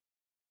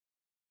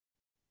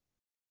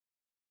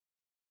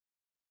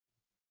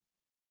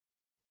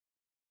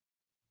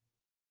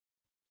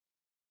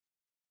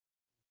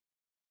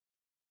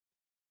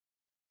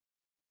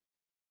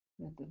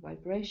 Let the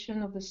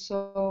vibration of the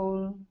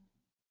soul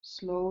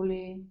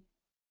slowly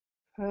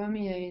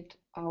permeate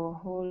our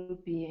whole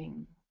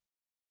being.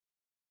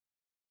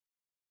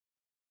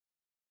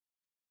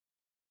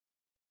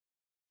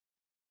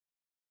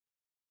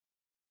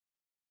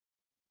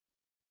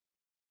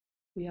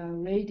 We are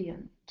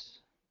radiant.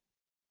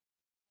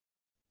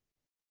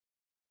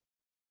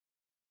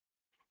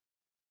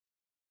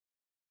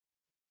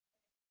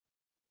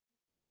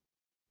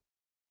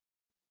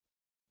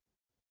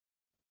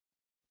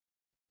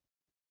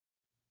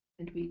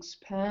 And we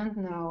expand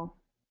now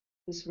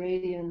this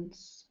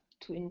radiance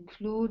to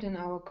include in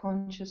our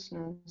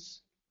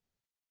consciousness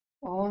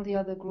all the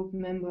other group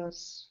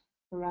members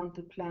around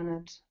the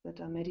planet that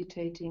are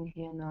meditating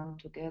here now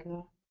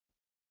together.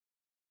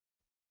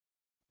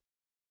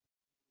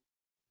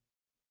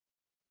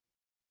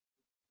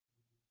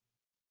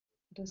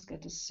 Let us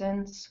get a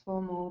sense for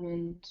a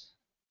moment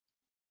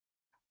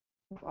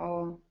of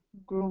our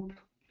group,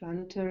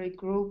 planetary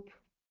group.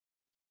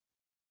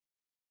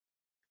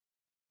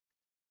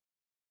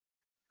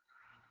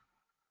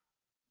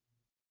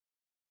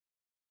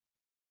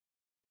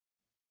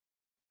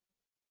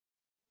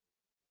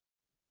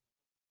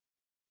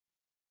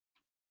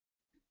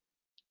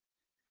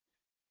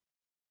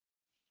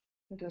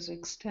 Let us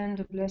extend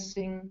a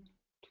blessing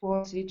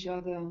towards each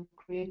other,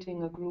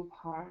 creating a group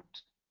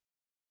heart.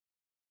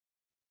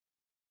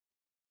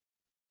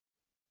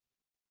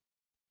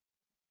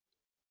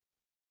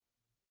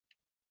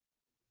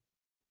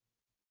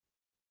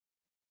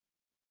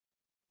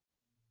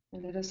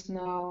 And let us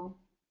now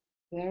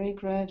very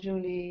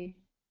gradually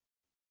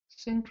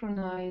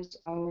synchronize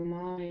our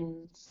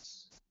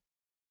minds.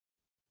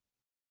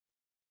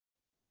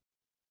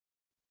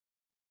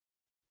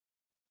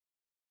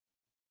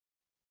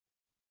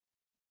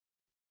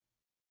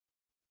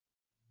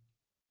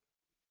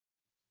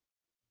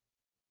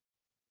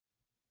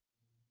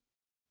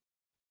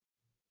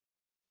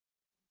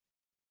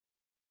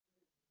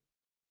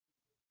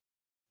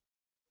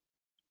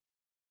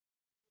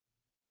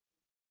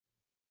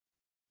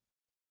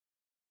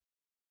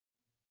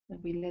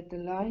 And we let the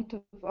light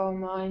of our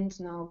minds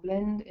now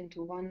blend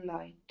into one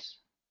light.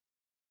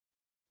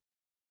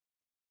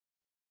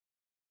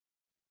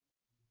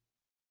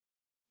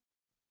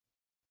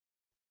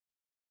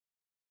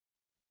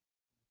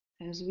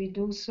 As we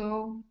do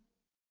so,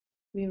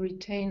 we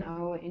retain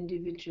our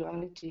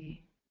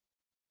individuality.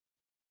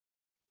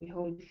 We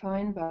hold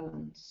fine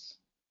balance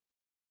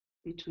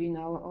between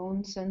our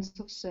own sense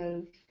of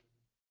self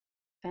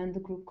and the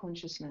group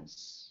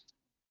consciousness.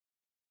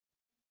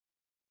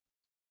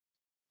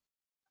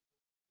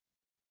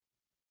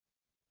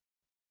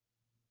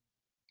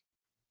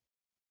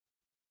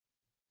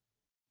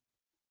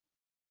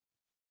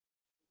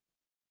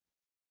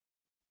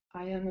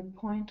 I am a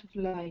point of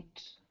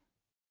light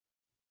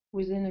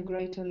within a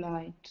greater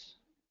light.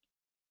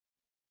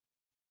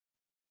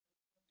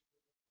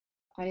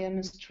 I am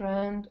a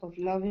strand of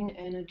loving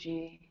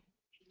energy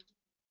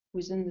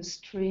within the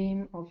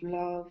stream of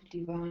love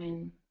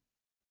divine.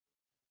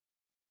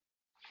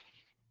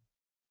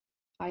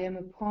 I am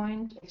a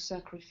point of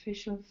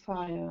sacrificial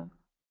fire,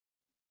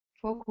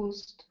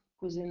 focused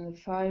within the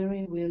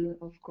fiery will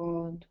of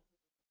God.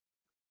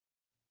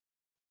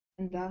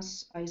 And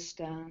thus I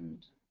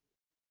stand.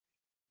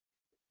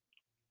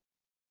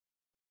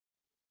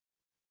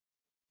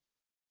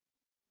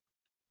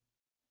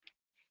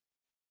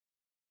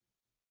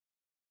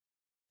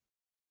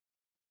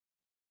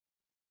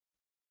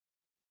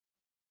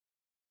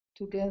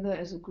 Together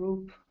as a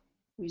group,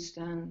 we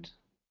stand.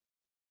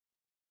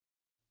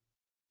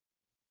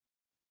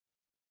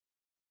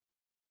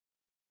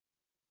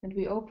 And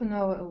we open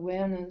our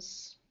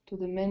awareness to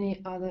the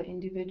many other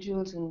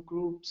individuals and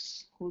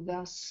groups who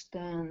thus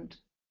stand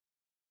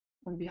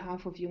on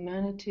behalf of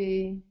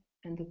humanity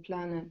and the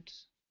planet.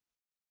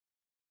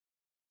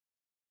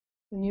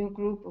 The new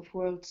group of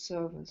World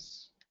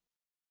Service.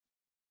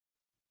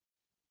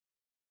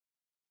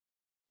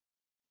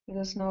 Let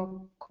us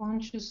now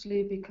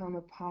consciously become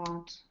a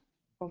part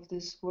of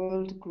this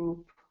world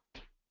group,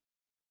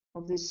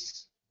 of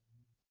this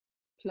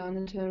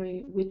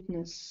planetary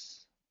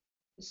witness,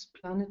 this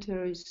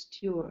planetary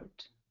steward.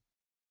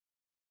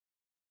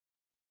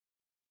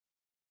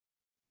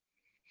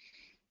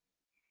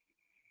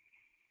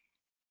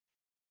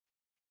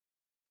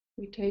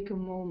 We take a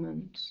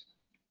moment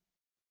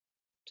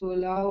to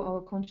allow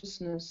our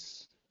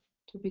consciousness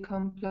to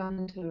become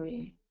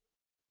planetary.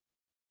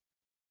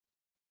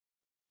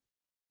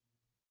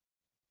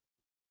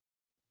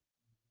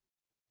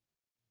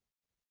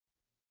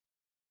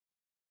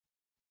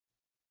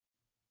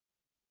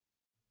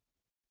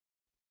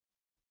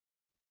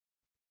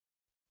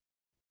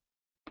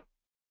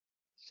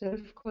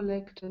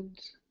 Self-collected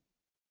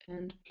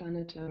and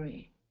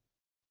planetary.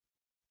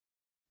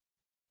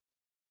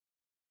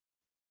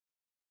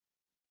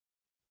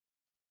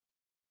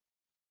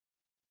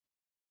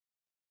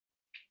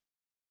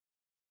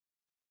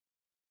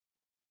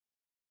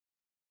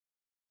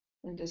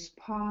 And as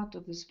part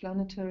of this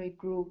planetary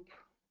group,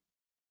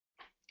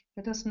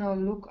 let us now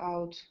look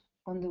out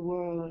on the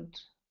world,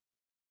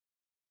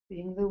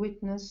 being the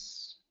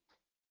witness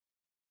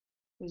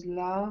with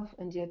love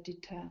and yet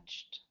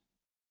detached.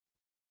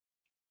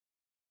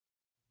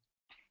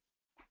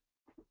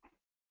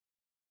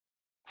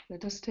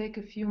 Let us take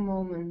a few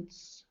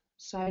moments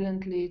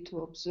silently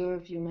to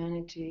observe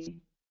humanity,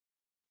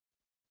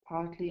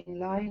 partly in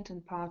light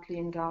and partly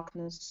in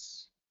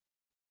darkness,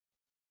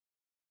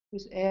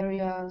 with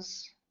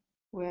areas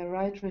where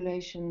right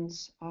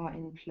relations are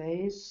in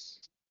place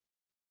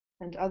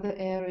and other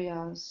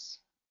areas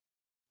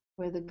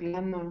where the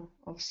glamour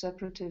of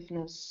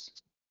separativeness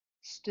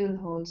still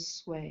holds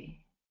sway.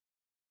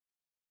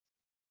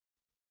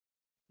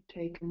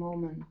 Take a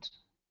moment.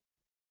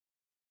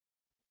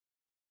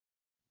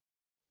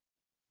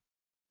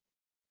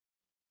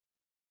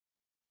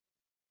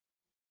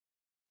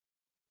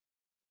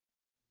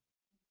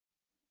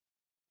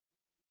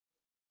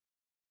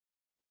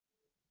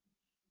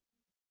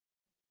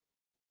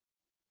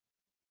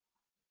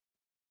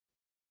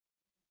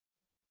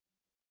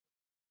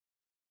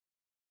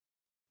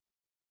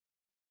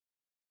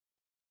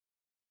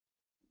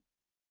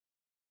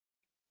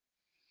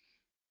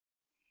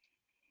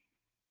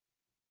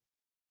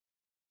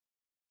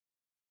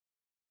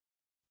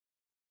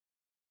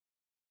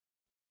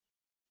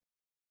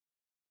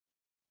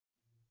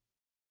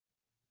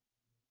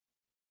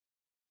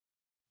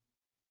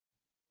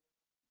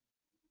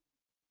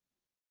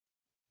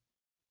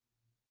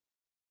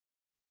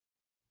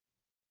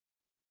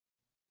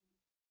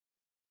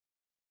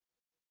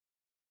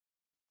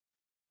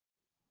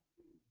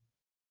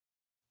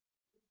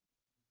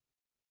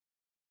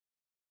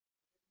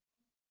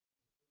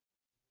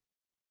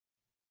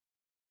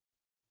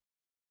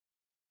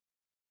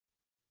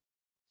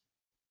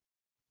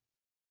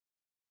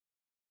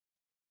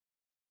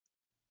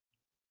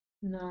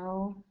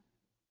 Now,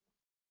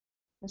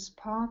 as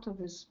part of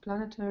this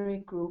planetary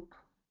group,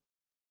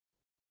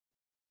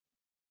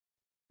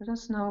 let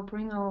us now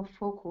bring our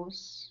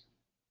focus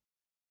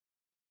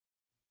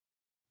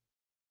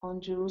on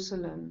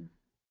Jerusalem,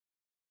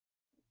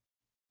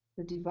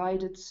 the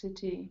divided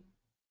city,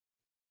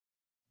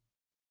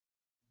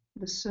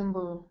 the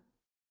symbol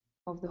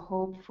of the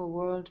hope for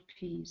world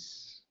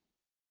peace.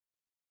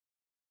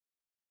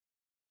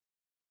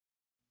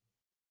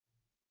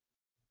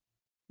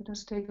 Let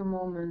us take a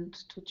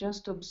moment to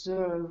just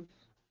observe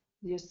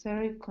the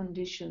etheric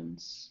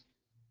conditions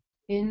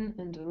in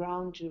and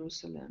around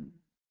Jerusalem.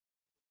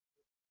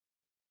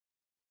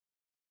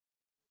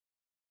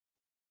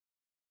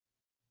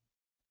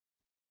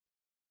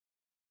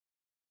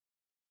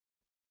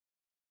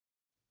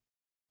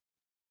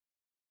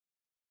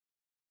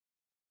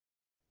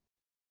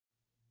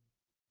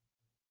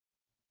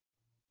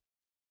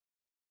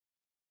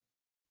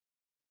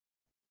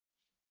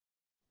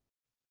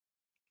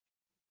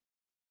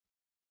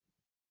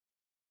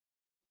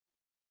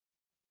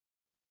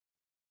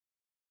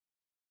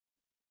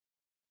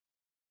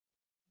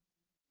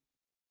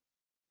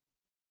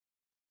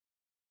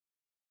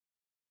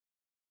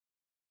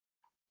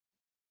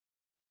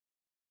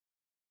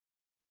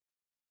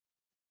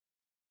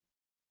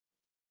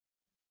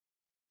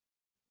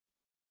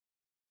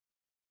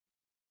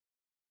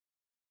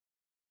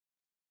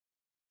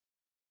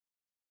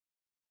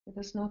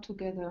 Let us now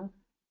together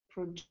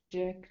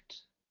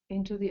project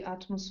into the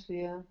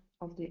atmosphere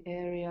of the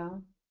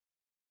area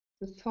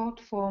the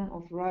thought form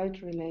of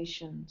right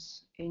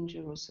relations in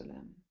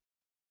Jerusalem.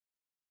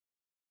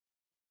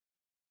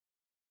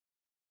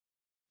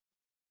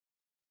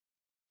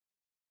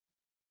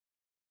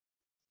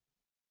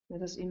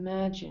 Let us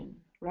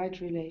imagine right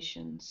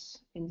relations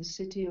in the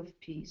city of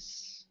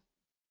peace.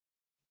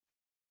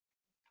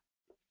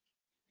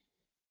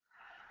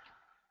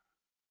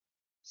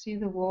 See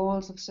the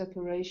walls of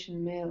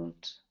separation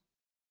melt,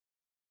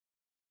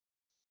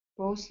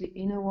 both the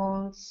inner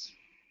walls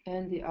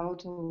and the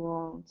outer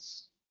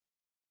walls.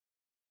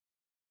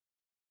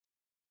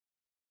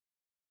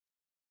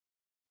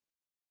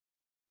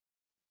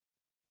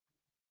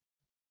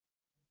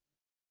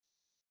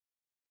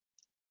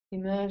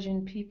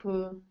 Imagine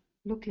people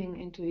looking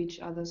into each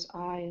other's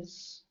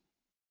eyes,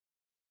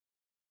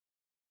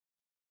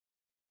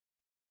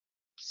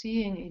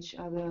 seeing each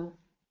other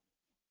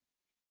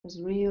as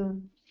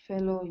real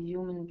fellow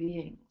human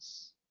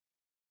beings.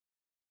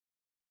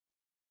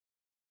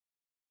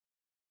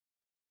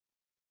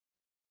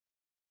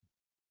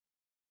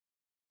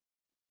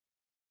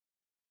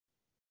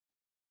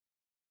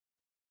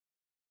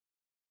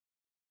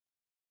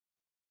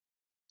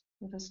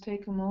 Let us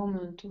take a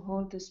moment to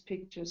hold this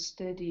picture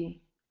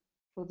steady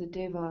for the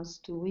devas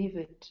to weave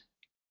it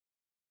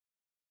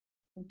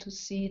and to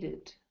seed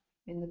it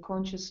in the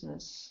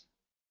consciousness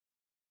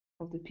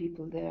of the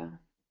people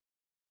there.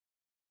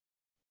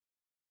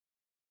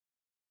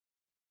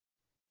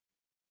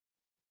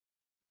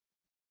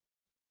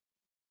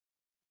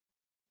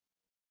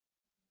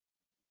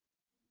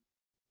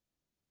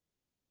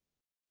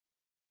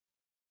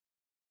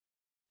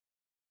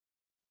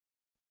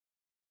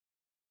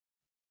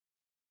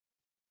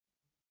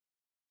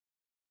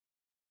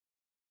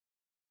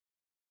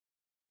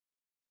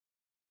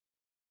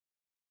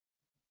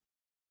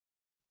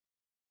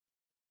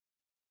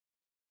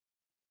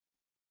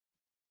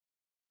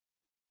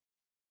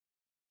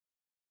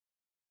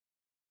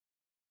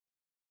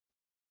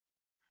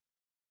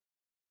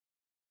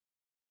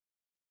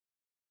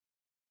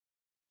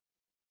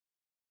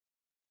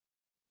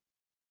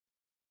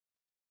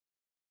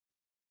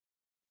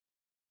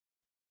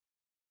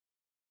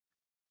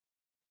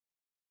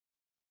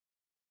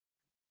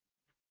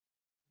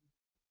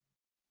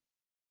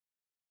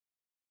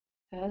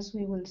 As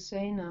we will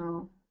say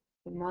now,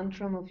 the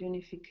mantra of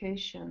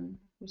unification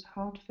with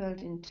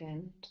heartfelt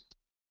intent.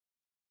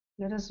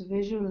 Let us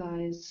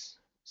visualize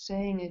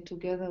saying it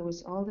together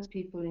with all the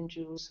people in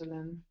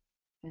Jerusalem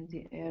and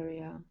the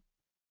area,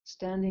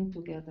 standing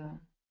together.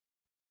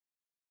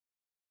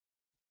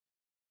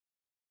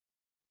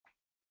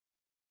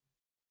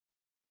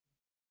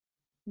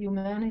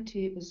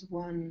 Humanity is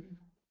one,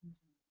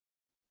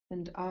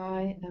 and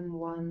I am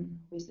one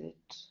with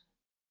it.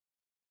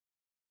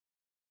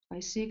 I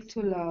seek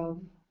to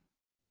love,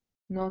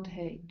 not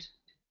hate.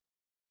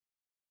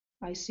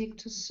 I seek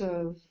to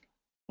serve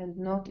and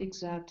not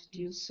exact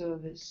due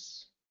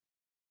service.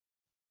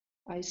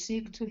 I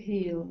seek to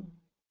heal,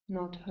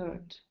 not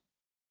hurt.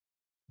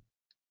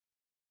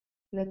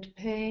 Let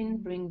pain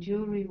bring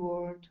due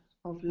reward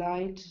of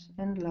light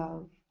and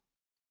love.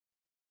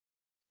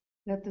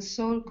 Let the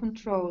soul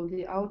control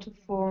the outer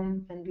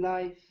form and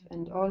life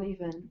and all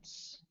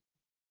events,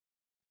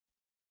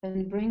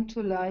 and bring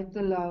to light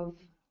the love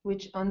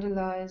which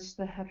underlies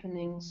the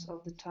happenings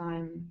of the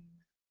time.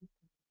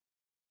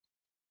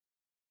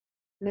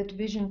 Let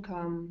vision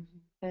come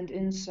and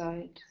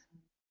insight.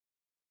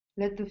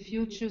 Let the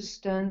future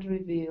stand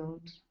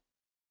revealed.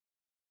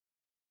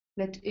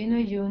 Let inner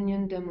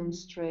union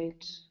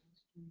demonstrate,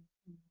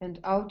 and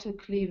outer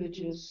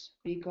cleavages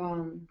be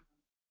gone.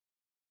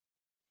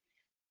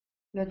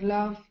 Let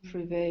love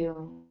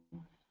prevail.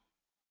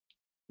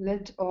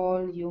 Let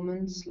all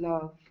humans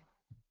love.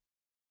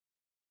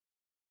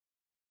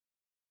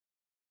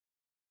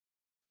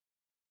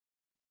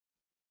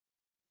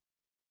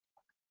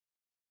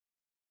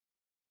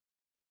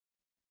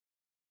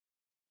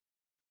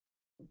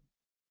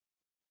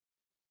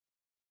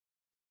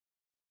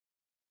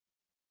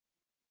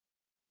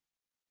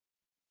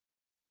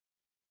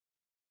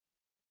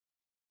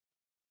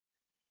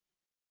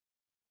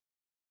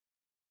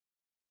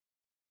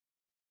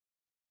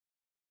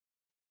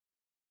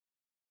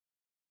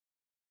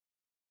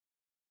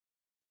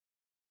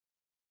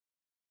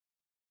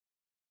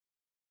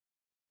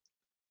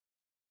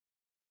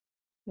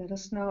 Let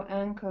us now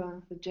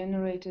anchor the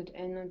generated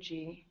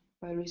energy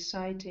by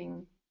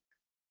reciting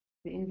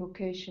the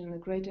invocation, the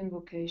great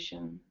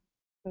invocation,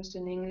 first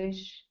in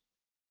English,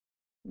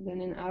 then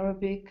in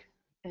Arabic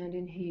and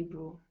in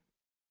Hebrew.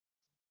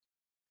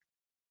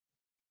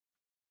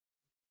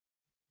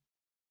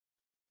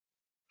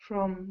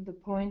 From the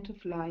point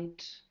of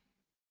light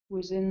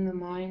within the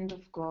mind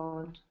of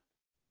God,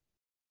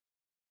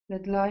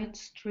 let light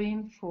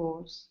stream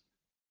forth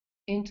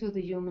into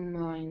the human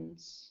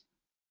minds.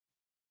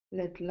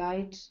 Let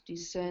light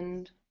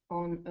descend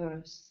on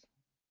earth.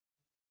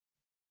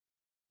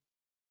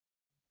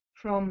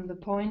 From the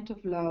point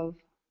of love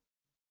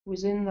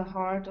within the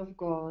heart of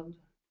God,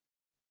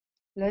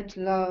 let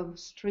love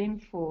stream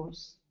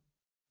forth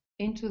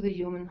into the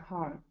human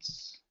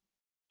hearts.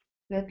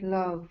 Let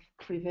love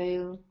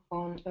prevail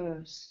on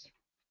earth.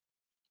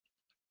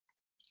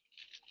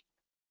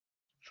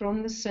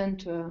 From the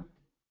center,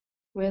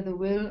 where the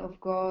will of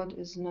God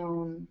is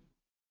known,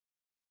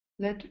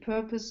 let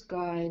purpose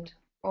guide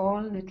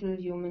all little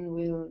human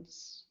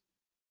wills,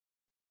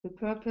 the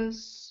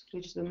purpose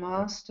which the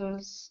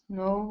masters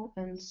know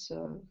and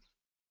serve.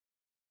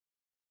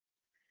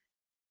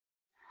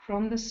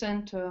 From the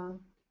center,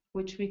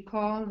 which we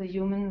call the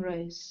human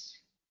race,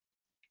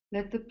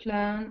 let the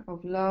plan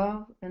of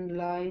love and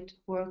light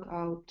work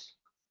out,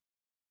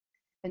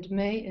 and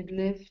may it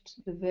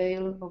lift the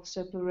veil of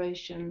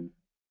separation.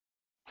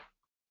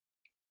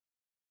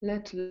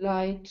 Let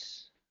light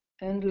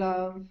and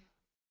love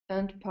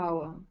and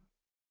power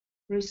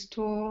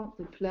restore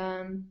the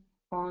plan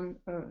on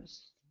earth.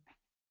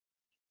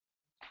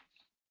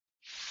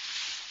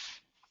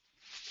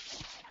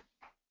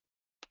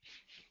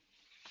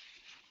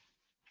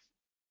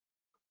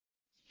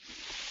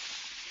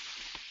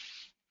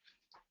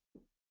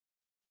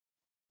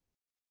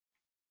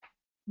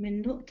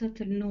 من نقطة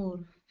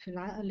النور في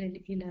العقل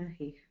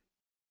الإلهي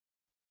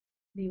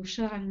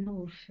ليشع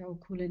النور في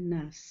عقول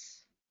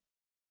الناس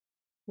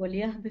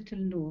وليهبط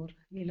النور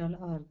إلى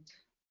الأرض.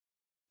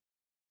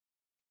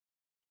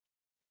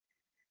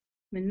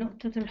 من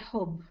نقطة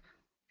الحب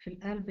في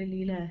القلب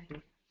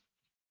الإلهي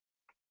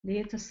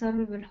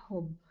ليتسرب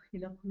الحب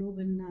إلى قلوب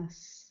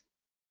الناس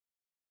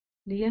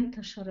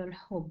لينتشر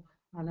الحب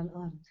على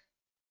الأرض.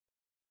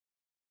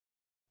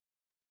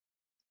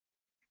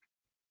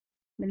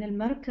 من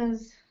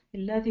المركز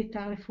الذي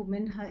تعرف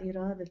منها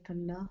إرادة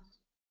الله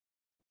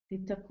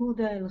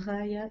لتقود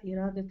الغاية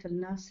إرادة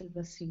الناس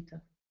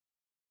البسيطة،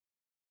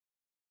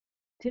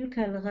 تلك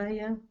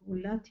الغاية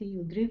التي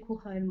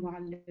يدركها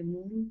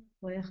المعلمون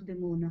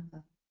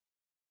ويخدمونها.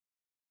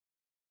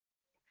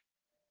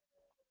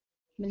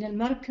 من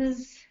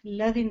المركز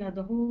الذي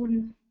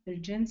ندعون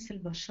بالجنس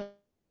البشري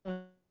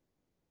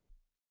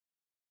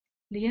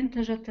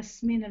لينتج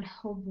تسمين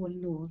الحب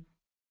والنور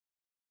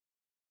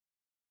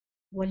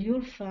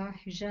وليرفع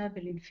حجاب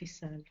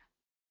الانفصال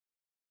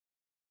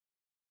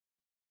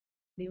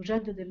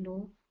ليجدد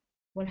النور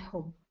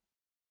والحب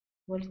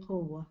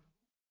والقوة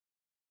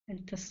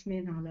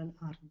التسمين على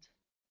الأرض.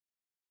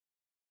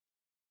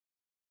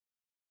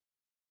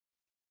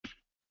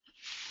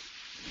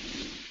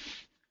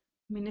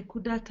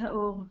 מנקודת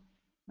האור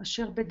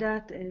אשר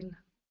בדעת אל,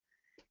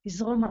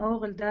 יזרום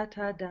האור אל דעת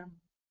האדם,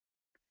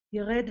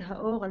 ירד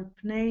האור על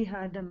פני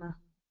האדמה.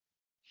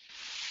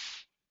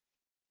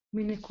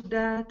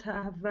 מנקודת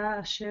האהבה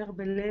אשר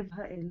בלב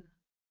האל,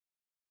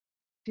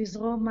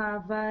 תזרום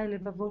האהבה אל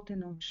לבבות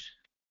אנוש,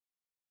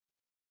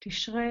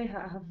 תשרה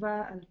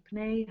האהבה על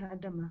פני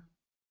האדמה.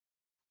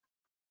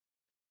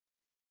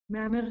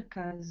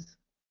 מהמרכז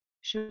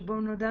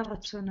שבו נודע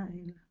רצון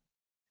האל,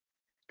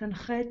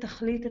 תנחה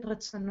תכלית את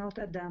רצונות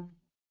אדם,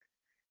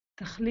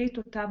 תכלית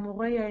אותה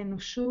מורי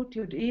האנושות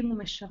יודעים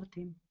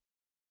ומשרתים.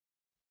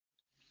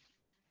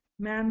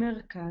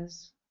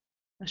 מהמרכז,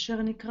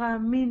 אשר נקרא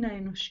המין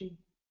האנושי,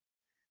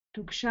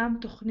 תוגשם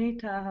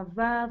תוכנית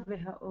האהבה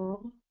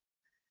והאור,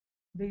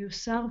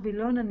 ויוסר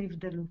וילון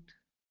הנבדלות.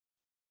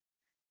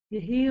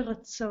 יהי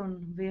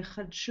רצון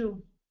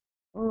ויחדשו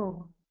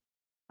אור,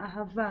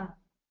 אהבה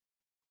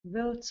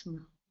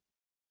ועוצמה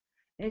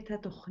את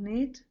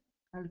התוכנית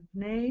על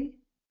פני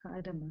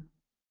האדמה.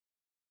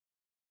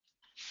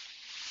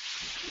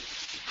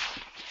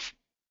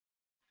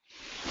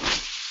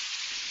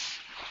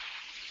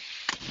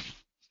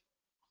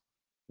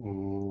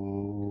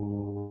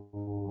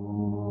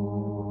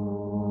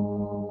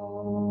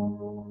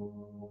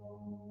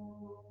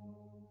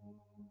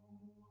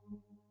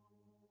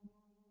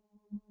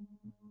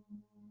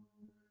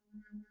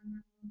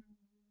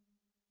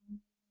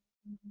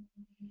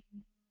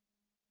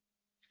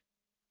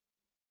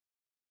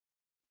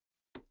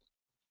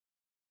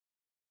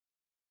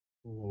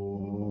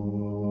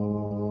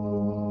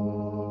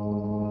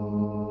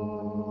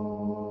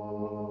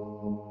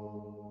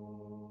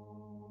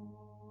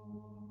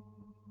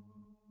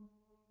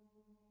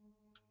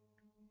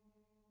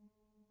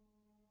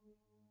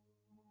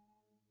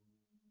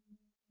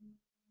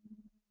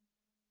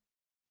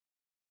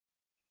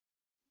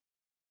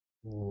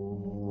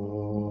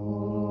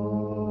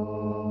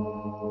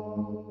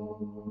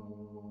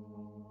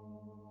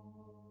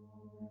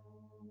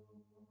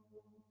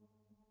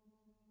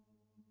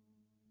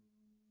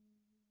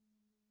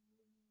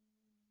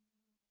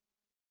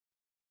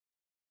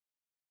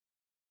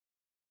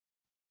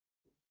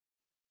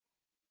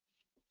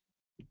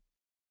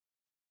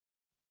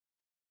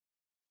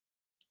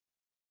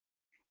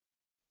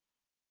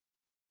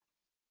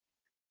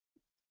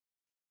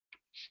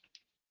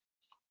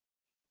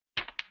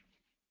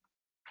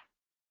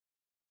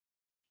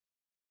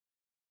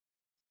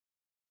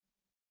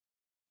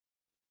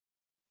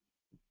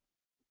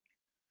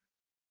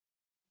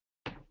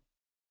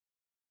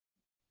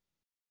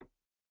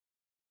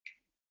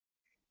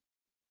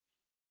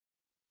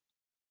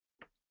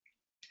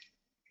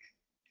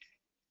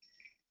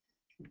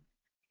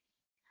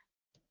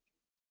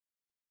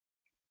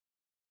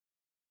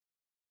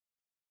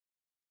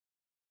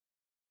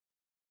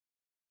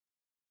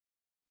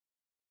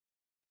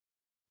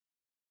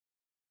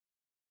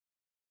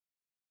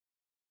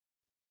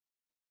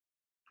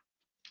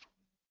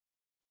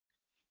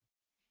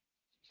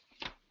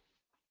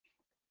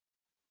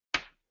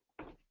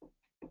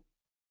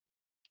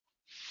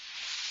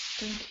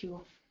 Thank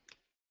you.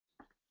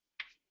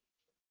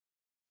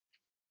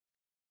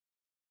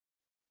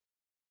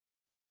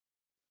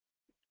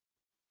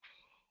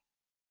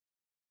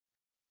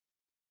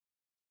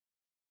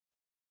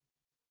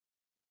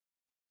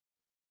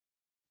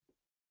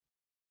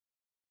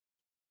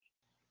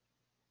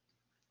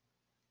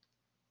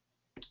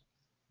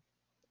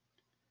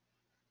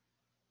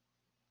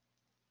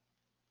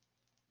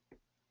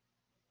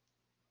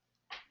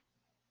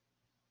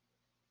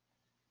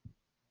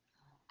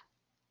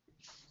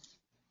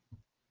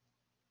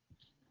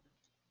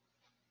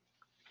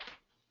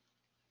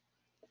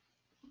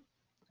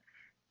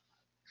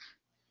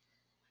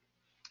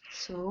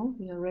 So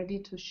we are ready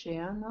to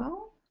share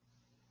now.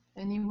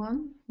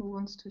 Anyone who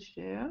wants to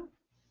share?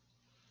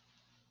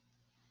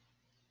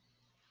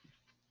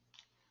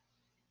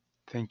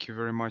 Thank you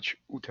very much,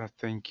 Uta.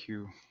 Thank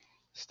you,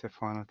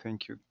 Stefano.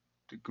 Thank you,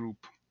 the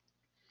group.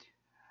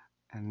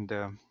 And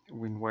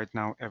we invite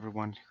now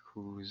everyone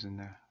who is in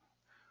the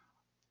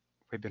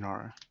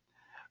webinar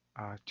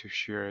to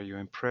share your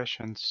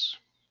impressions,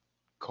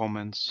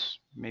 comments,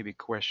 maybe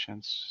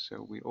questions.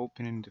 So we're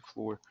opening the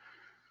floor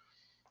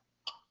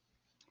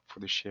for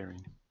the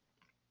sharing.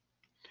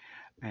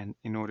 And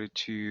in order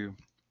to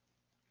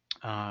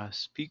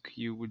speak,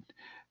 you would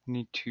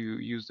need to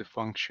use the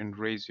function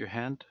raise your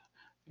hand.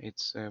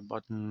 It's a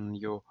button on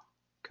your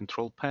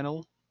control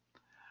panel.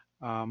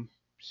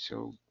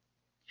 So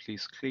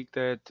please click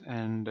that,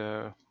 and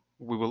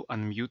we will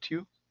unmute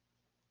you,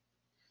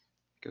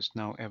 because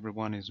now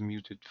everyone is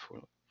muted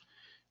for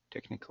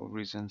technical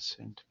reasons.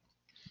 And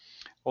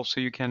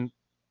also you can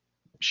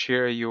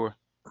share your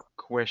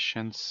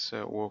questions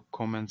or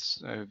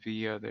comments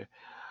via the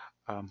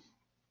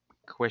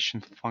question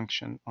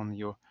function on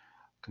your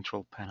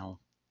control panel.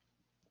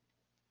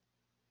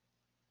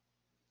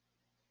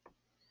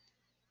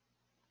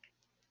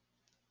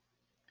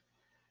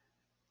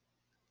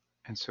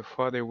 And so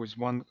far there was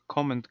one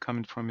comment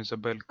coming from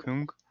Isabel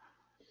Kung.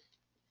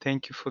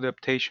 Thank you for the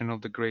adaptation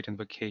of the Great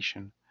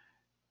Invocation.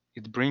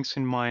 It brings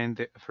in mind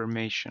the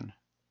affirmation,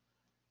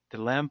 "The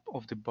lamp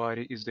of the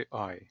body is the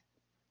eye.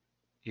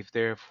 If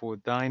therefore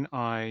thine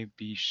eye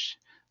be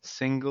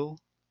single,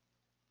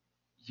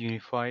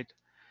 unified,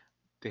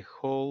 the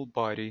whole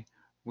body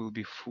will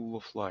be full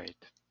of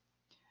light."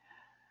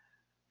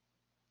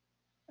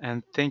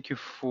 And thank you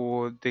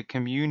for the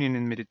communion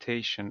in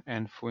meditation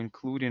and for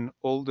including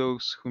all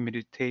those who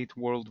meditate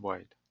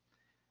worldwide.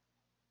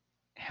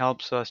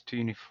 Helps us to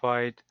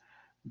unify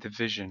the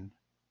vision,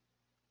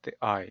 the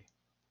I,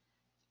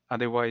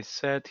 otherwise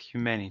said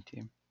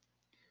humanity.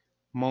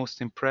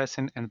 Most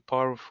impressive and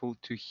powerful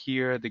to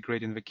hear the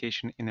great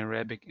invocation in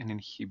Arabic and in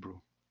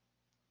Hebrew.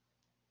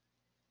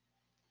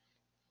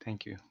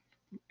 Thank you,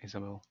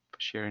 Isabel, for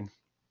sharing.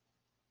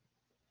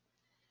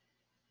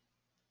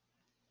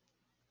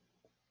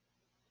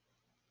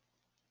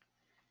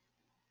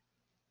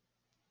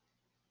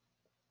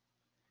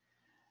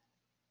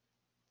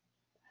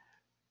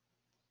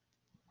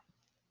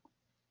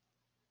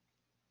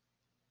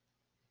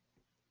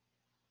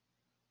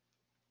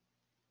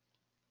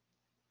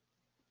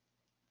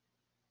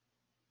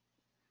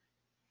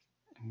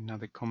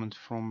 Another comment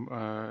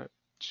from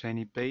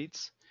Jenny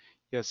Bates.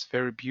 Yes,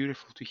 very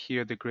beautiful to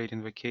hear the great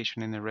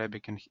invocation in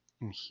Arabic and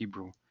in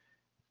Hebrew.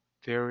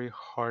 Very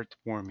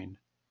heartwarming.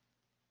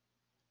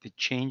 The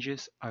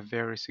changes are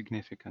very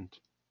significant.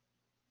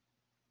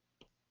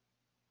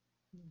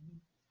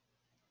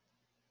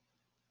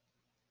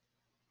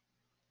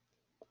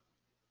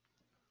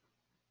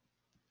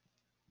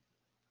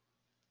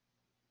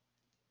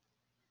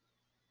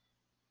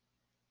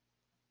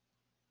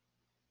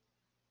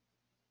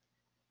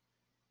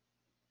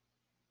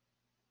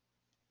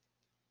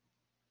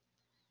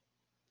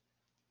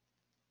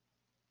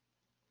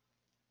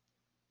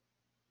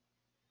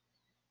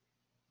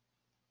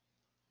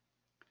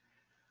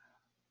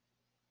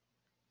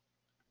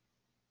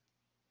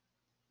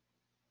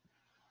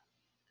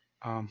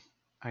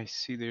 I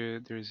see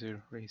there's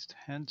a raised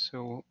hand,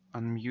 so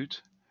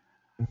unmute.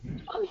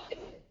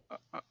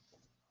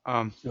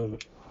 So,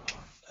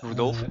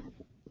 Rudolf?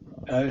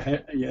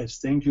 yes,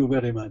 thank you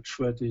very much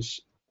for this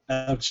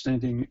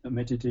outstanding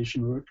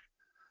meditation work.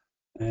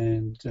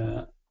 And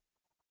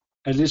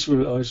Alice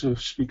will also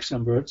speak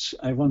some words.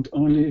 I want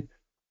only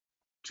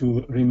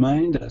to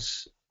remind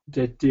us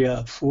that there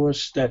are 4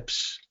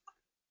 steps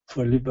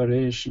for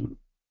liberation.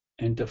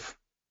 And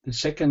the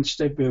second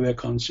step, we were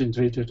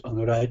concentrated on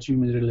right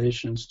human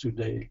relations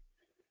today.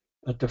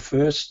 But the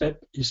first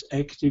step is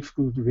active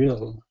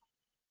goodwill.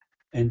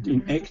 And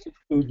in active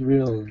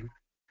goodwill,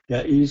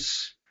 there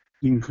is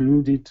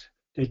included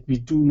that we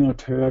do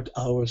not hurt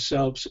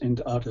ourselves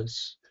and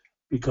others,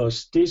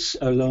 because this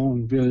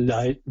alone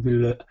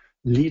will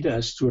lead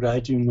us to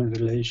right human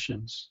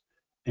relations.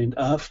 And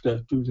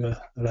after to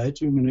the right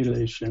human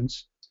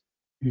relations,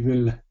 we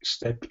will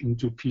step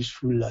into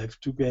peaceful life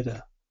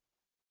together.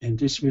 And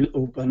this will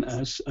open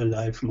us a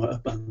life more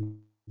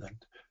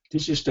abundant.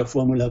 This is the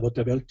formula what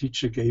the world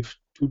teacher gave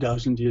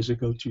 2,000 years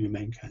ago to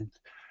humankind.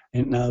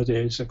 And now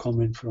there is a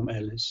comment from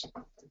Alice.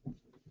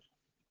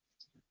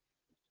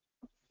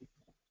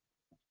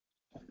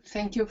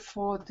 Thank you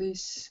for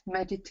this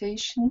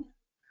meditation.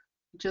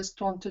 Just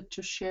wanted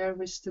to share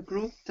with the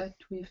group that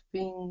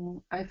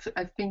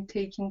I've been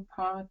taking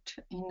part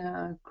in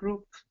a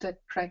group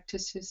that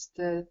practices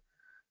the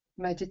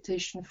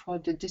meditation for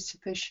the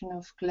dissipation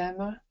of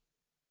glamour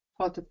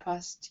for the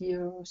past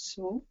year or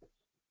so,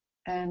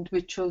 and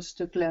we chose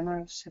the glamour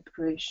of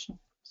separation.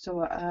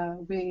 So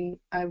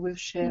I will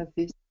share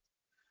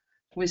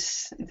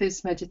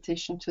this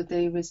meditation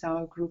today with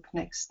our group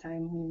next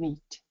time we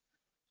meet.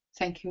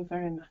 Thank you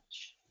very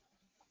much.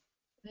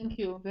 Thank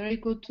you. Very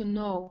good to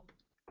know.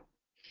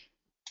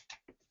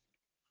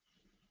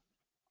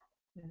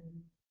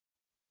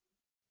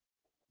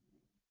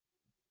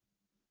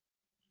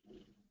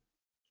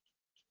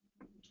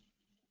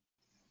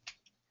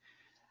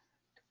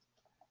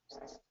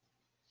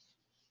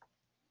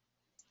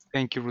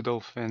 Thank you,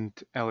 Rudolf and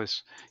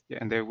Alice. Yeah,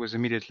 and there was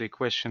immediately a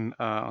question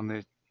on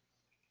the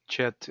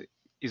chat.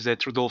 Is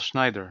that Rudolf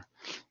Schneider?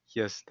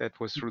 Yes, that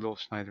was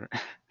Rudolf Schneider.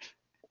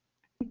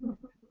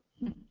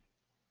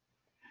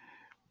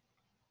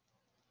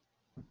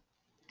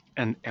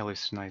 And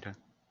Alice Schneider.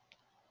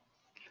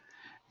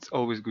 It's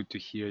always good to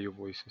hear your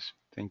voices.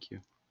 Thank you.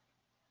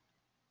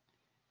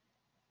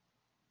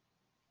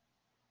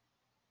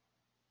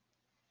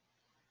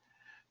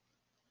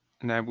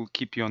 And I will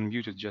keep you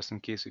unmuted just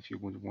in case if you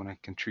would want to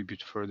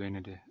contribute further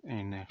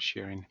in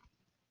sharing.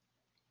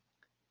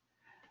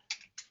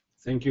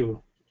 Thank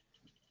you.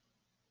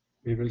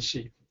 We will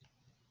see.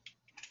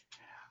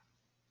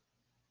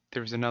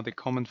 There's another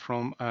comment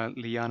from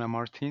Liana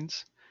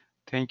Martins.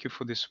 Thank you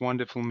for this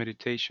wonderful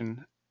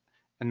meditation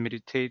and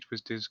meditate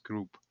with this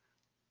group.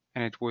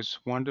 And it was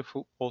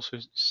wonderful also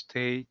to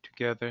stay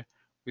together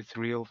with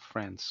real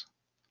friends.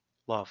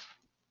 Love.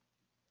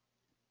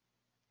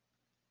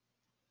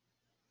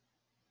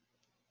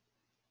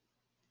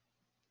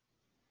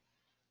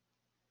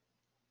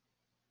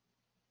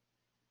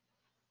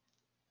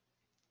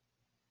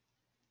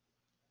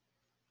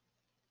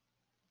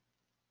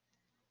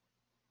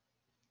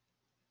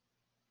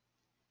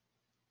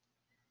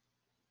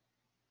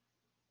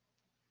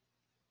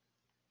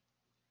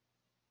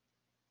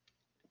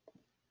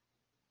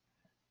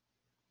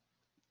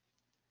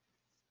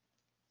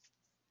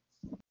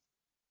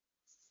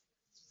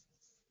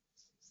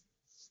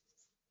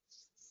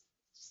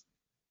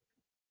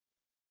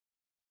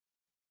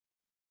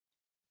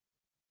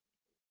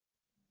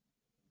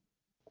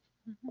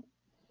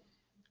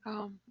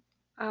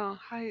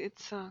 Hi,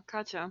 it's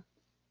Katya.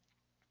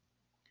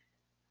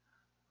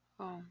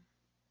 Um,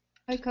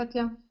 Hi,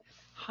 Katya.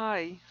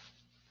 hi.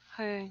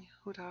 Hi,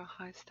 Uta.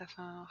 Hi,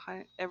 Stefano.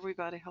 Hi,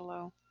 everybody.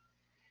 Hello.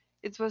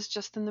 It was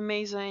just an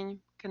amazing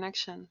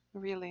connection,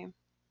 really,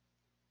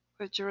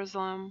 with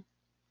Jerusalem,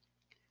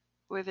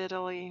 with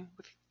Italy,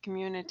 with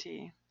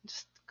community.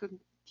 Just could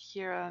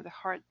hear the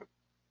heart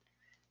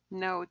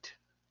note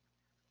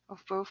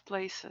of both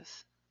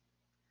places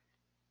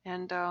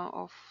and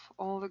of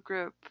all the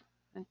group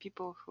and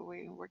people who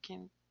were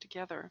working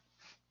together.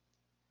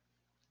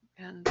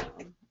 And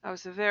I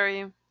was a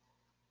very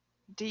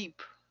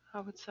deep, I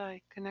would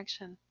say,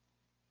 connection.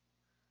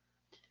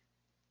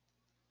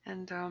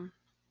 And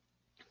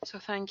so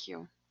thank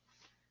you.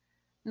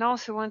 And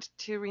also wanted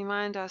to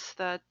remind us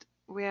that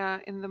we are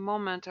in the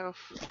moment of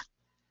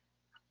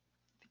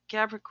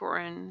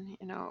Capricorn,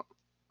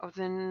 of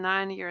the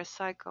 9-year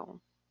cycle.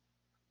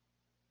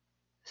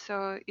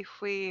 So if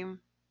we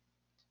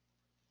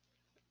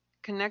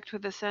connect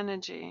with this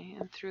energy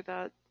and through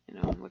that,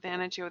 with the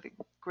energy of the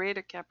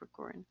greater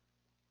Capricorn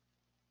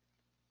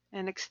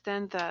and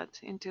extend that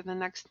into the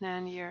next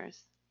 9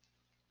 years,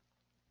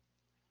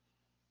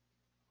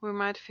 we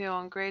might feel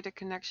a greater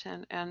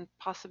connection and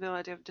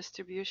possibility of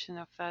distribution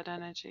of that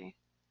energy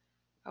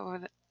over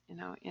the,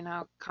 in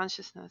our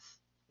consciousness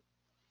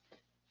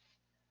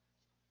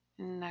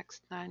in the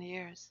next 9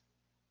 years.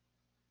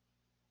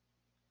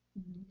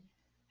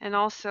 And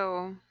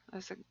also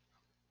as a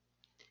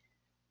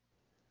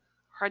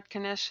heart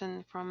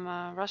connection from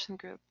a Russian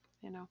group,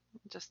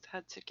 just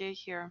had Sergey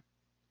here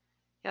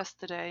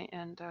yesterday,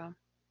 and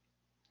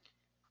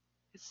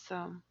it's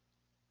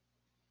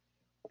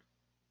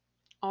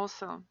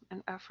also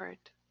an effort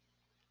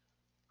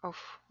of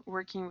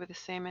working with the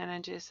same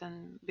energies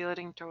and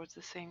building towards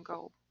the same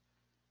goal.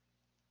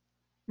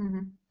 So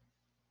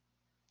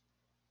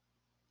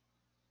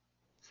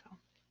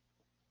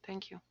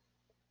thank you.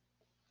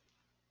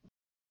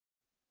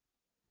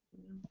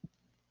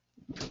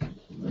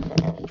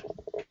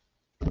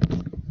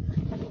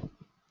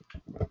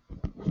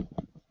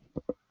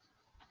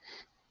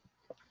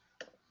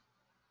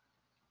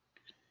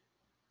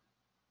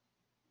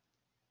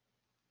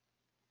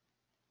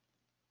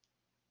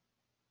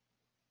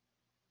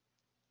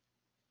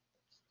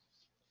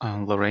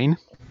 Lorraine.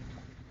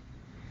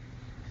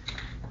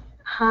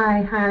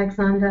 Hi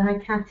Alexander, hi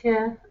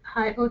Katya,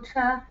 hi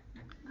Uta,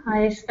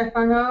 hi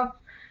Stefano,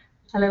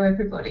 hello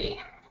everybody.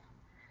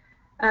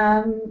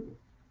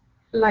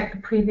 Like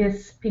the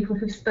previous people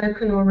who've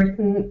spoken or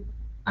written,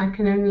 I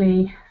can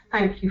only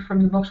thank you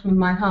from the bottom of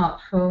my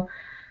heart for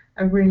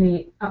a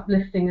really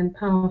uplifting and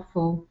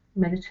powerful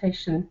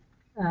meditation,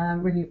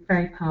 really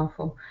very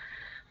powerful.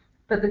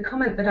 But the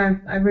comment that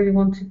I really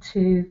wanted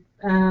to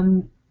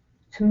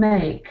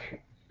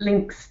make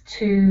links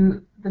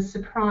to the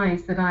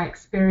surprise that I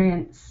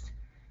experienced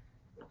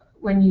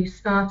when you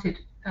started,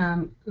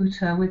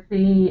 Uta, with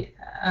the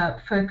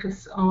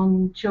focus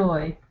on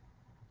joy.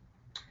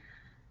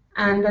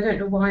 And I don't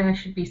know why I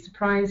should be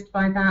surprised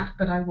by that,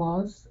 but I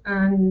was.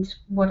 And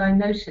what I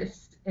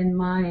noticed in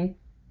my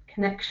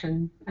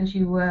connection as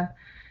you were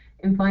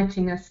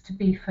inviting us to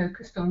be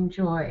focused on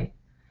joy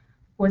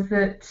was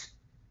that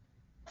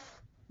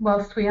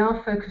whilst we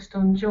are focused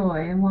on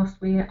joy and whilst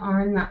we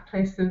are in that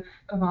place of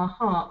our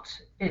heart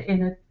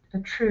in a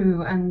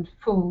true and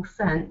full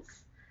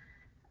sense,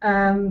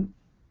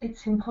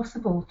 it's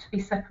impossible to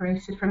be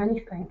separated from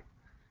anything,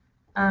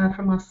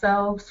 from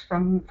ourselves,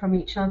 from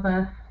each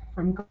other,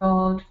 from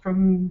God,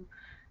 from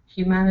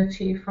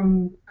humanity,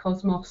 from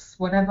cosmos,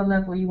 whatever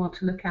level you want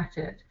to look at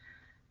it.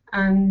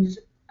 And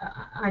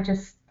I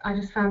just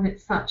found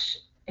it such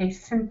a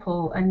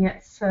simple and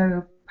yet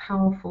so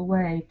powerful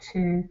way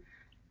to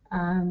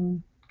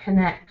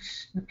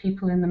connect the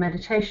people in the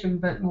meditation,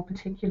 but more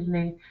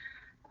particularly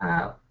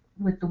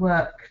with the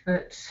work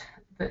that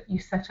you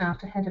set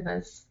out ahead of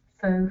us.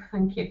 So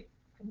thank you.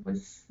 It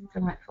was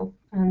delightful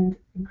and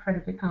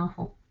incredibly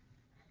powerful.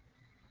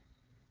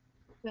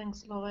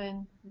 Thanks,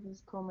 Lorraine, for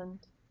this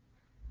comment.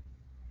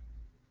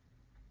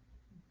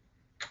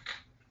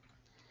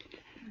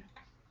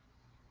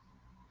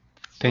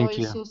 Thank Joy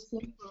you. is so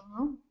simple,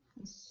 no?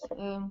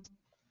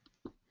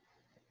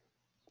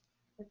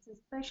 It's a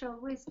special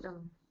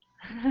wisdom.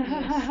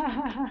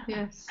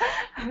 Yes.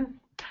 A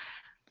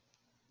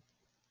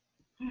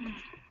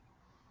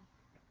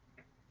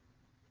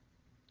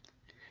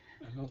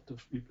lot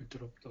of people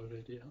dropped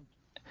already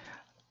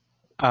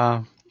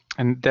out.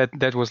 And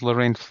that was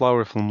Lorraine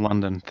Flower from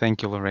London.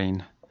 Thank you,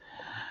 Lorraine.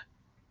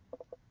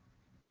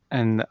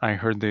 And I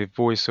heard the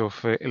voice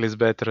of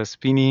Elisabetta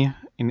Raspini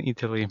in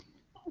Italy.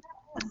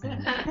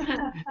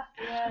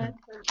 Yes,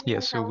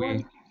 Yes, so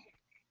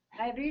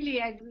I really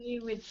agree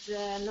with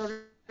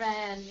Lorraine.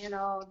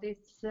 This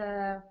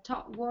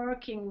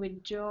working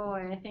with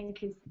joy, I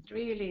think, is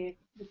really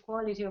the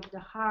quality of the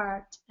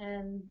heart,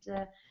 and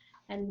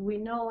we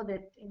know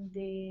that in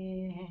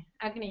the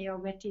Agni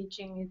Yoga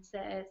teaching it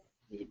says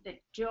that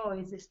joy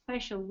is a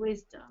special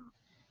wisdom.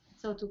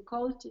 So to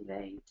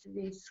cultivate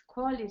this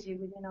quality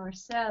within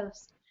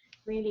ourselves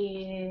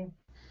really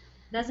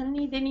doesn't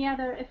need any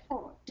other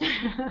effort.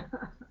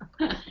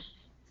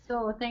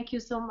 So thank you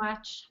so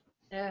much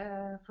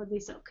for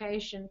this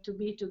occasion to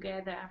be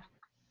together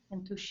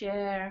and to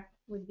share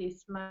with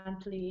these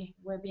monthly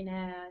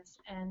webinars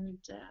and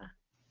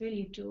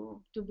really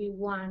to be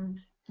one,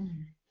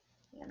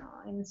 you know,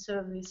 in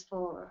service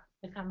for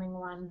becoming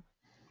one.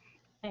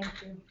 Thank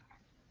you.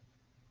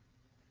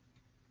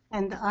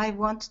 And I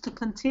want to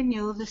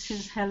continue. This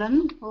is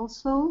Helen,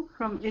 also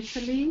from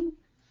Italy,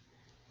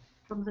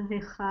 from the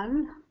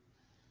Hechal,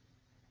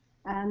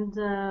 and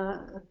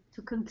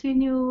to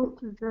continue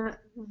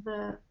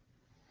the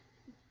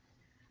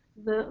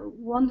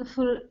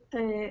wonderful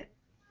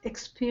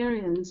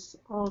experience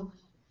of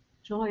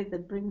joy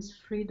that brings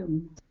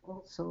freedom.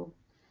 Also,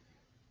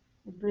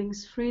 it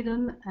brings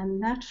freedom and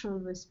natural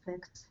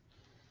respect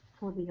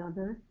for the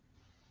other.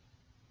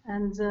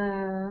 And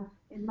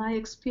in my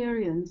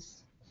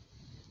experience,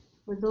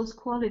 with those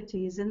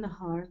qualities in the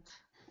heart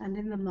and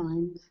in the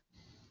mind,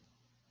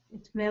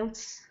 it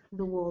melts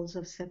the walls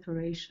of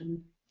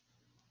separation,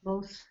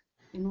 both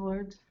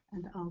inward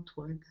and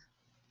outward.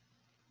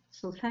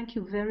 So thank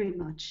you very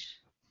much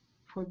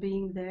for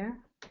being there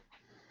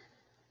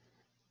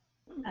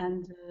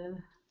and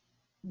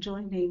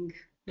joining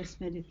this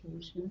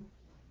meditation.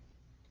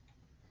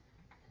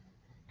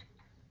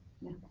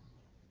 Yeah.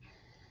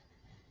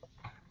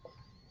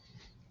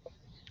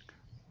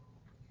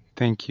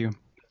 Thank you.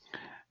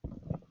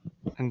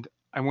 And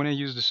I want to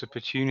use this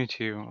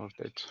opportunity of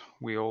that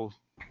we all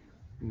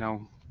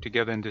now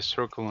together in this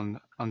circle and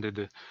under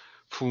the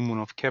full moon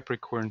of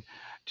Capricorn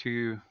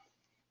to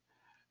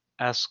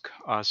ask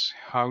us,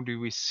 how do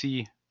we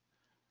see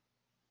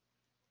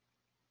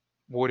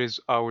what is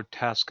our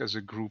task as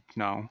a group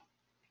now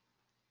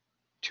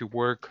to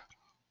work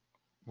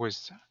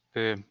with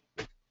the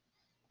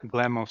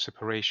glamour of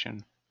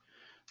separation,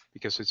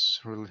 because it's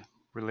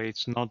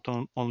relates not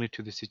only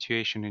to the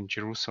situation in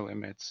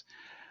Jerusalem, it's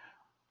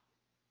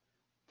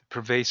the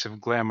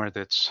pervasive glamour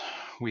that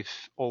we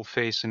all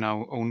face in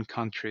our own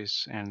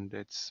countries, and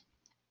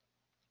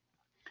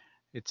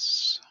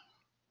it's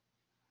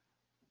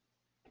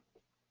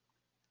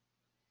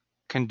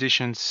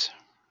conditions,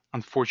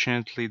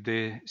 unfortunately,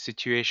 the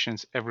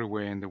situations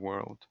everywhere in the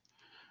world.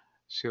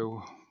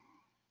 So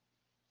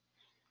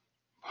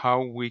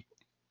how we,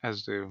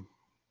 as the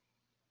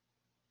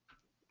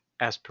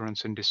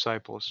aspirants and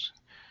disciples,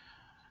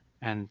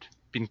 and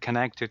being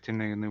connected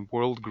in a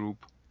world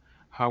group,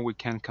 how we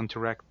can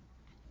counteract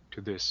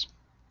to this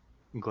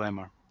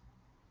glamour.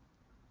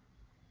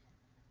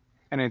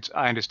 And it's,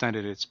 I understand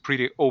it, it's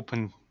pretty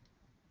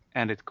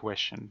open-ended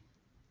question.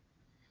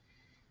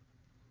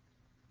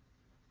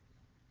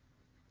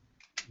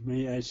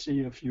 May I say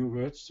a few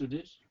words to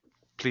this?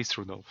 Please,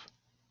 Rudolf.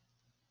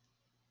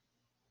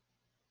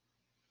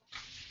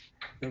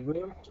 The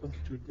world of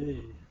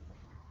today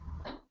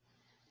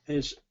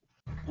has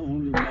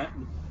only,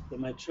 the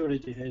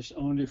majority has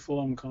only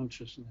form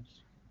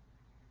consciousness.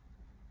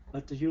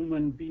 But the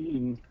human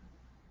being,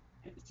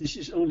 this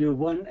is only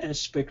one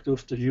aspect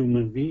of the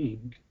human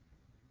being.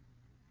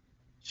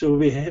 So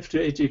we have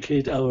to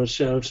educate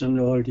ourselves and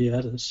all the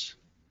others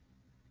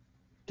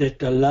that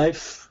the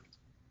life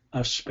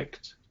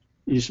aspect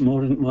is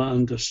more and more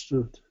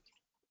understood.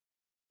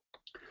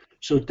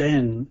 So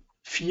then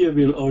fear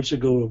will also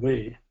go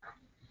away,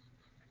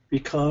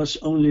 because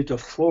only the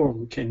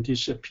form can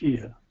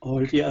disappear.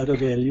 All the other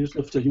values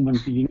of the human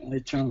being are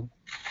eternal.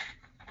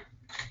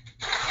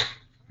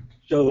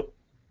 So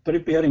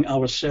preparing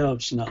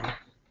ourselves now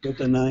for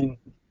the 9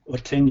 or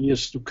 10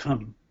 years to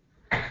come,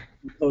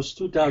 because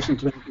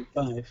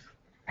 2025,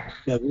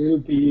 there will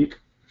be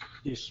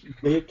this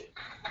big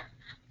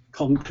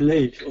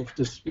conclave of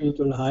the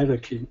spiritual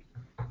hierarchy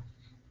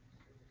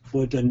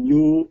for the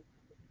new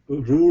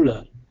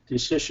ruler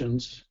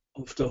decisions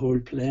of the whole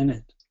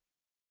planet.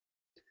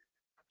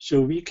 So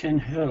we can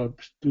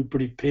help to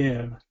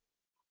prepare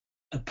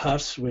a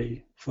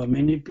pathway for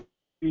many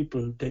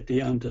people, that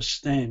they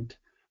understand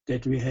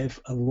that we have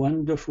a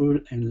wonderful,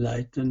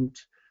 enlightened,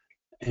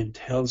 and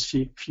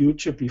healthy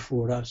future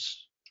before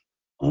us,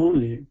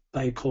 only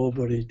by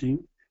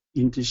cooperating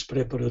in this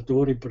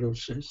preparatory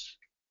process,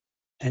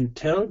 and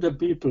tell the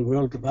people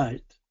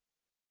worldwide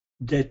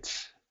that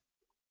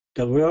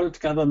the world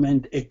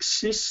government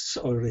exists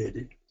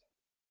already.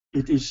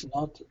 It is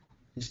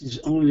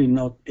only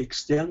not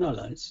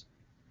externalized.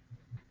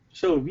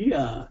 So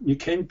we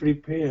can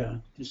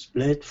prepare this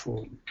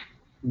platform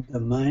in the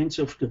minds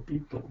of the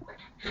people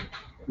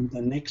in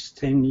the next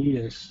 10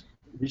 years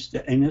with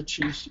the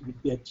energies we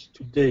get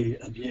today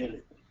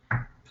available.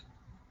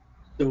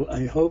 So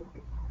I hope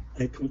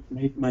I could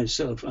make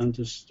myself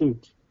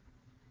understood.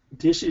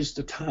 This is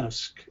the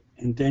task,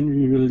 and then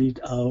we will lead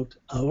out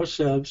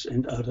ourselves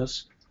and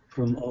others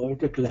from all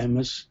the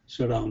glamours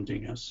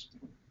surrounding us.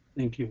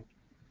 Thank you.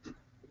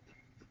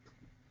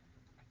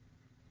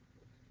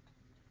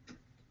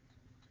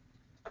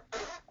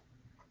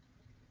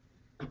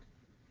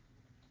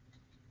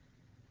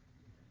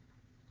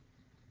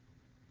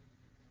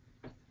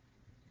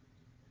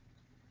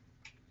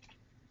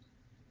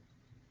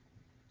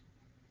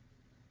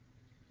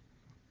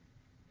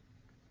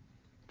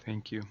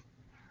 Thank you.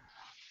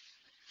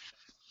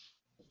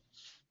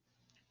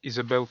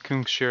 Isabel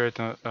Kung shared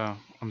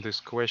on this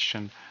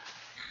question.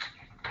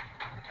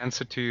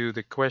 Answer to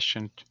the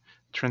question: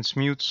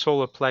 transmute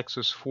solar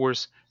plexus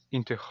force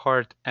into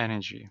heart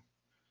energy.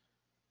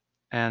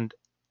 And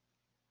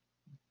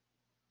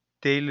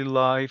daily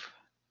life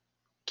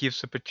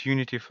gives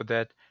opportunity for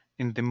that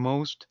in the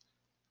most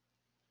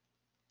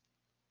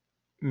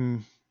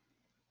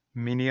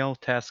menial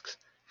tasks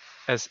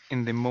as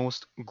in the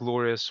most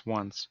glorious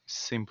ones,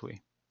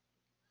 simply.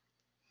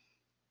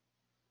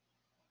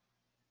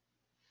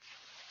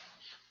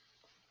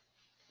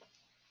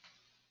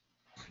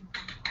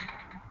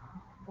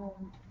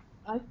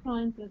 I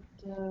find that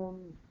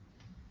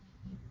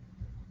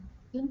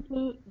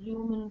simple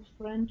human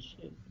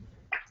friendship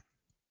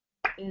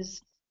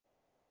is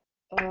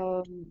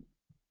a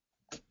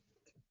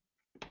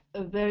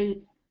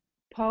very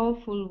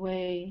powerful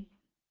way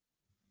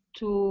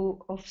to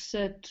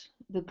offset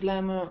the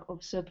glamour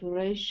of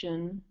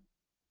separation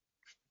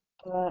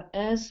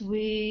as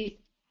we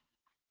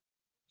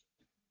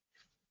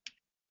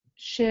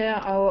share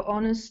our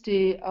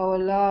honesty, our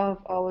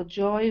love, our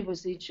joy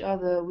with each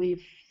other.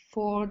 We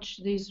forge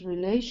these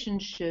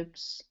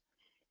relationships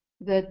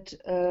that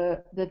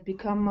that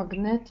become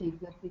magnetic,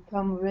 that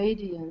become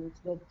radiant,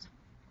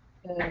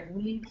 that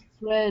weave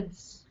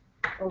threads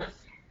of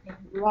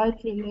right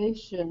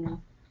relation,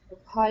 of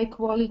high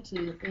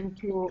quality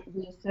into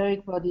the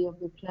etheric body of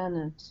the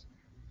planet.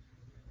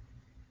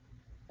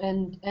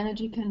 And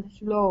energy can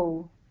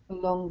flow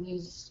along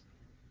these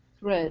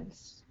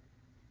threads.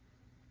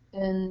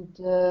 And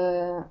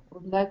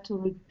would like to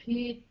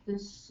repeat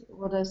this,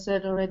 what I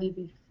said already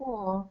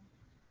before.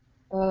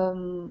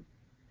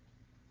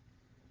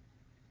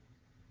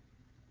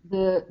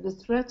 The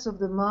threads of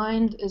the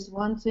mind is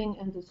one thing,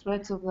 and the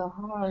threads of the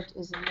heart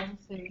is another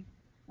thing.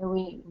 And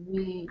we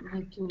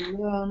need to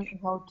learn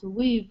how to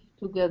weave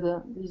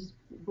together these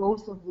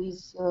both of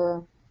these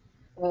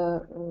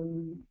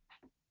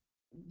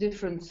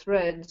different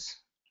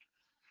threads.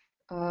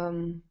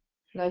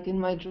 Like in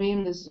my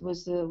dream, this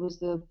was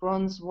the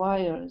bronze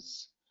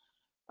wires.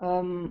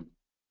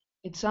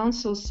 It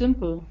sounds so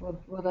simple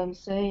what I'm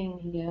saying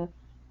here,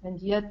 and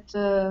yet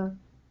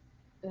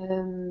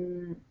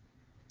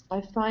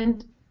I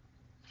find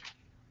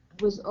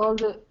with all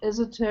the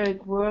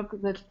esoteric work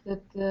that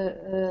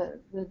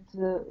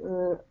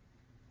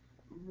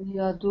we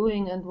are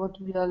doing and what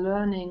we are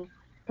learning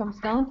comes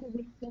down to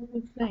this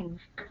simple thing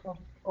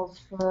of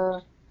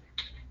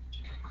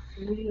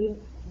real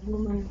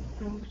human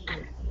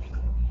friendship.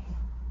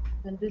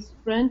 And this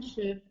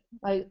friendship,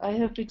 I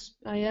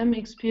am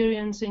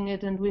experiencing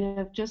it, and we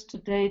have just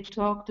today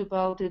talked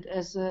about it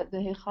as the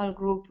Hechal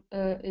group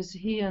is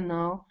here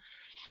now.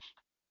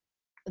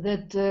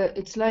 That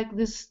it's like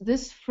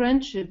this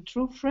friendship,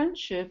 true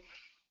friendship,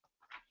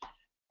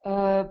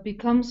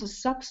 becomes a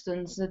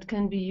substance that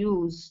can be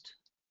used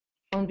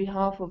on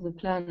behalf of the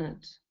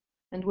planet.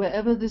 And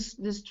wherever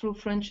this true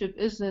friendship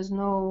is, there's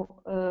no,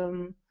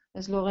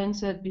 as Lorraine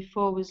said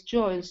before, with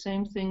joy,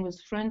 same thing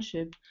with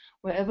friendship.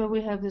 Wherever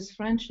we have this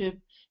friendship,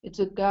 it's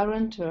a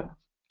guarantor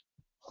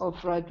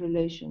of right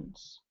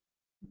relations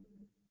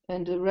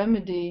and a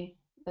remedy,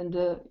 and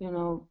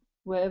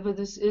wherever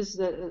this is,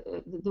 the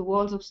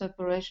walls of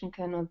separation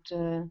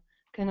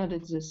cannot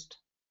exist.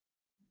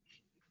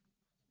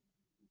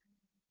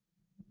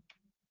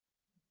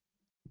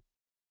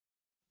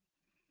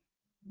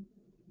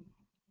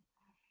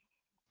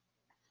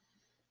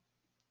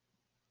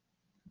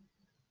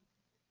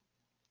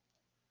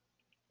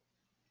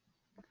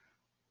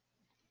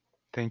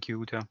 Thank you,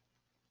 Uta.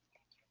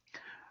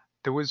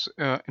 There was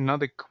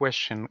another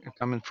question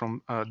coming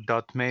from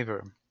Dot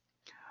Maver.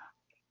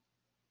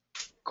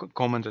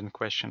 Comment and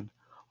question.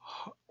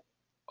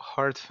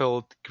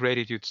 Heartfelt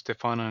gratitude,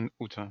 Stefano and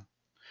Uta.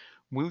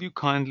 Will you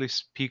kindly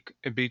speak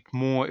a bit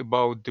more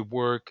about the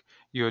work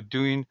you are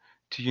doing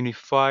to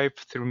unify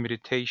through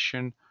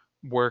meditation,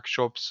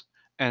 workshops,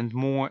 and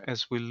more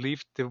as we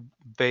lift the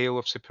veil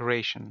of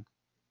separation?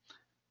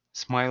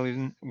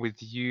 Smiling with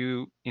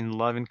you in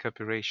loving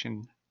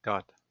cooperation,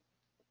 Dot.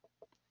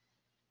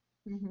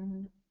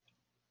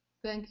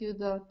 Thank you,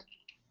 Dot.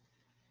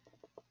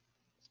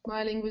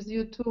 Smiling with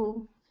you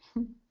too.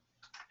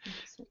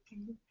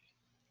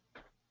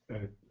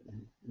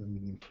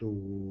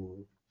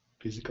 Through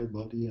physical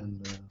body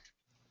and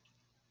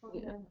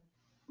yeah,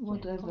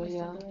 whatever,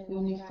 yeah,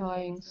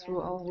 unifying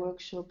through our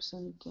workshops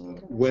and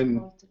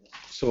when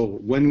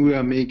we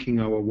are making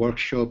our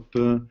workshop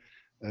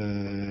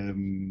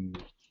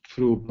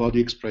through body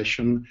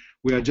expression,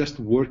 we are just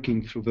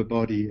working through the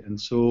body, and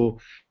so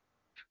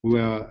we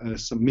are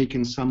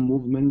making some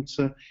movements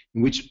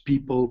in which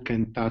people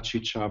can touch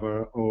each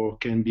other or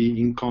can be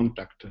in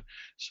contact.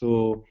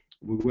 So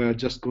we were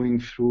just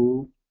going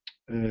through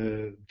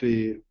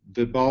the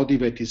body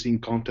that is in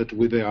contact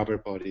with the other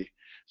body.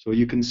 So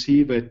you can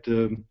see that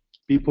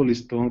people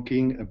is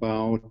talking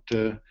about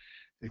a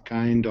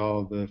kind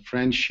of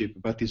friendship,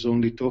 but is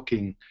only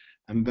talking.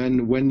 And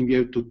then when you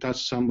have to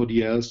touch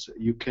somebody else,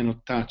 you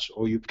cannot touch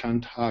or you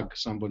can't hug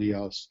somebody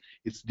else.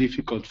 It's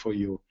difficult for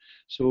you.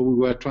 So we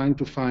were trying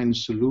to find a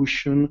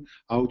solution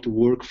how to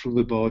work through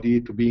the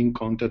body, to be in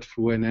contact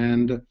through an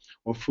hand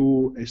or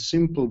through a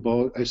simple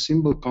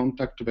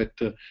contact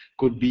that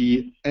could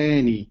be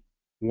any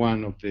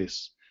one of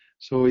this.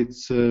 So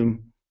it's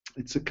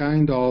a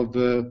kind of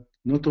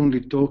not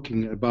only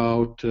talking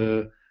about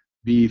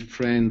be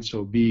friends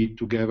or be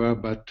together,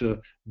 but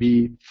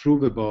be through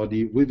the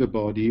body, with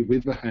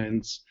the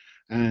hands,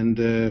 and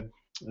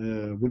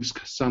with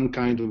some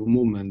kind of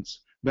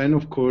movements. Then,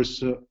 of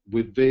course,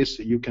 with this,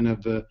 you can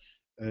have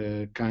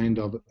kind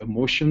of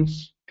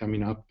emotions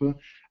coming up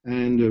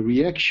and a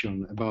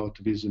reaction about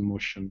this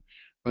emotion.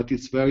 But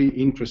it's very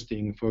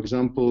interesting. For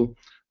example,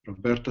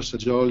 Roberto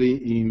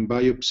Saggioli in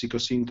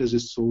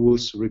biopsykosynthesis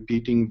was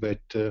repeating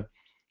that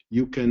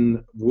you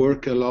can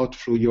work a lot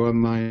through your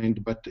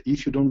mind, but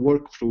if you don't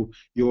work through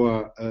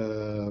your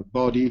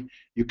body,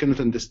 you cannot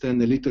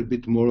understand a little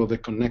bit more of a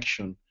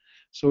connection.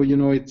 So, you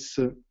know,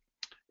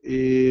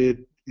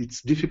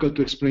 it's difficult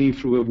to explain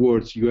through the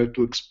words. You have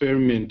to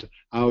experiment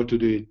how to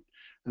do it.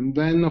 And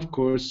then, of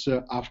course,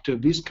 after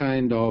this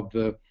kind of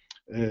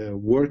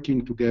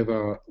working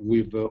together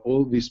with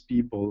all these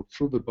people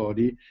through the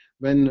body,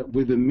 then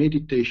with the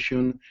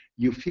meditation,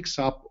 you fix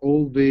up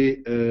all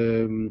the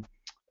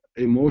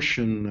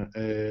emotion,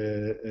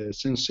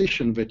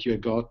 sensation that you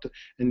got,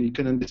 and you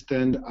can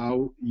understand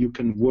how you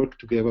can work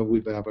together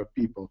with other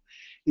people.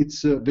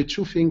 It's the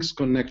two things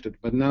connected.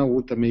 But now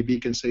Uta maybe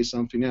can say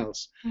something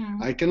else.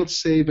 I cannot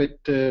say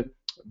that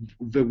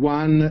the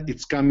one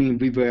it's coming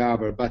with the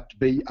other, but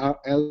they are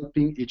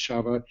helping each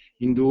other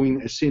in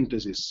doing a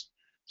synthesis.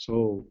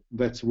 So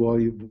that's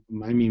why,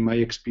 I mean, my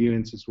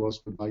experiences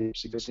was the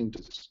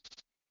biopsykosynthesis.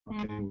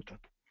 Okay, Uta.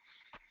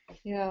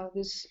 Yeah,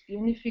 this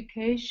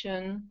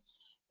unification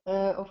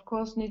of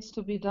course needs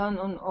to be done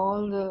on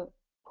all the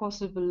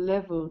possible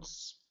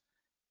levels,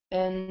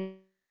 and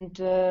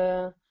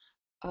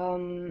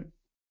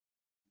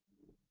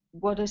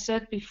what I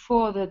said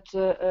before, that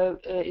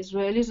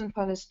Israelis and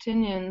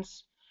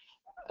Palestinians,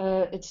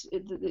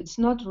 it's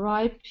not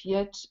ripe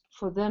yet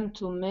for them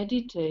to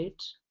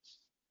meditate.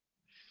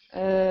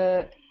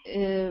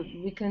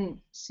 We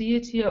can see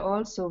it here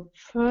also.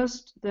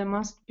 First, there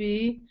must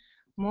be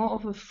more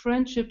of a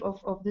friendship,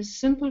 of this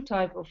simple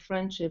type of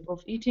friendship,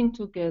 of eating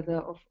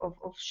together,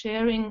 of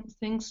sharing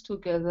things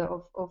together,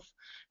 of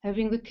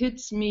having the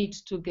kids meet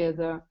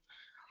together.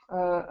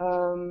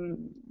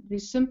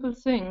 These simple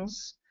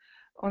things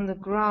on the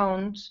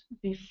ground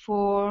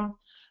before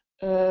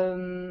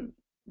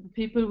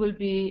people will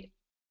be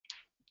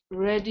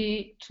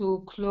ready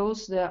to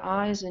close their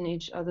eyes in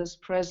each other's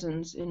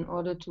presence in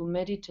order to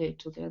meditate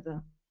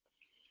together.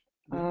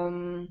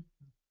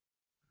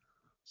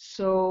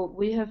 So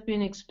we have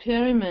been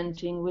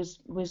experimenting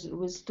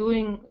with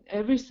doing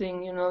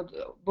everything, you know,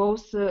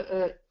 both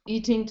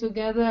eating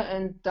together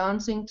and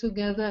dancing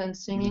together and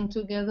singing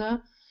together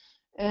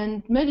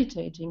and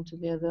meditating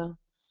together.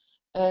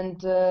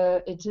 And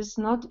it is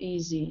not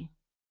easy,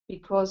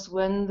 because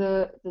when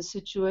the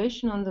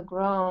situation on the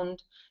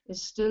ground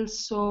is still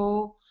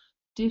so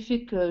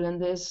difficult and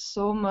there's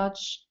so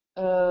much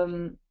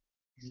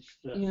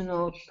you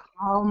know,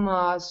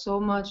 trauma, so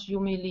much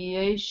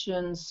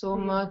humiliation, so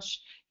much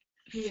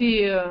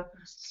fear,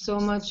 so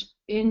much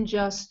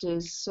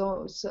injustice,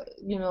 so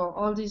you know,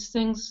 all these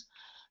things.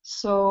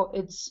 So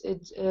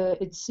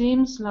it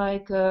seems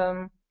like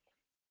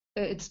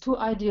it's too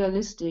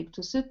idealistic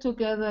to sit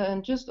together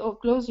and just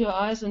close your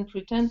eyes and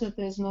pretend that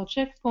there's no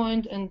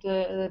checkpoint, and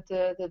that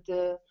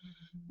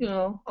you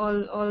know,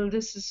 all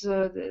this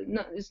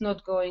is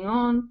not going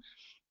on,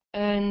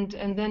 and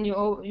then you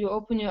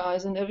open your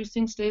eyes and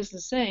everything stays the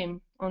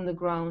same on the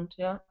ground.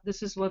 Yeah,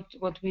 this is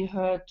what we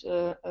heard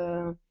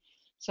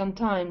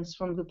sometimes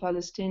from the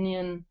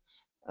Palestinian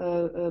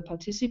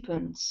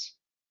participants.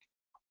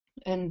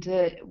 And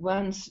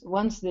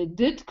once they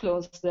did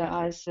close their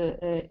eyes,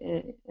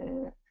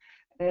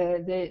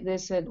 they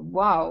said,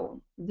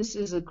 "Wow, this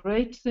is a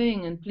great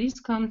thing, and please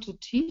come to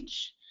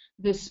teach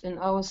this in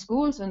our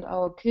schools, and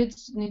our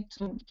kids need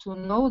to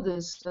know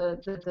this,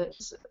 that there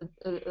is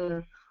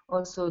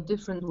also a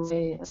different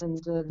way, and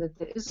that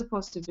there is a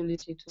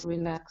possibility to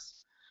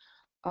relax."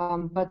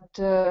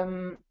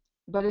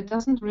 But it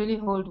doesn't really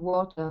hold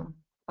water.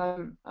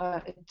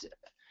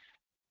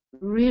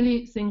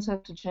 Really, things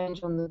have to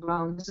change on the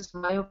ground. This is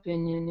my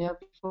opinion. Yeah,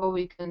 before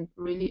we can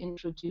really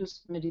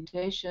introduce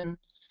meditation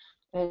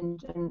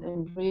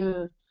and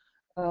real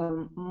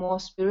more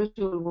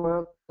spiritual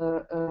work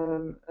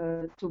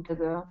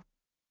together.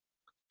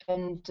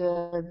 And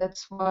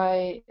that's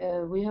why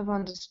we have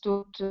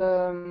understood,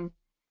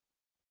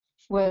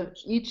 well,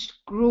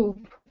 each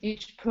group,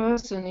 each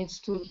person needs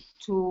to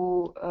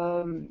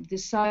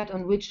decide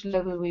on which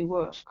level we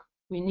work.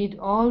 We need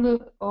all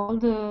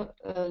the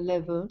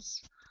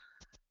levels.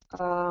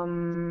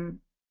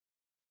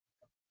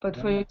 But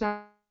for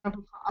example,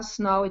 for us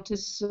now, it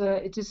is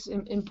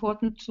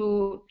important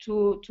to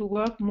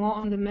work more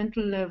on the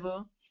mental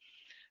level,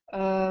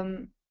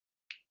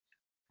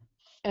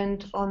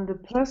 And on the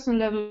personal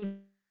level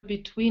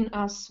between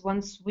us,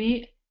 once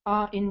we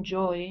are in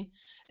joy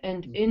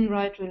and in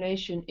right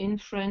relation, in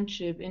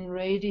friendship, in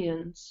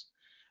radiance,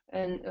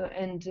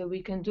 and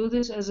we can do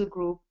this as a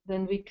group,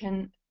 then we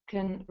can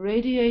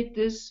radiate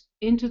this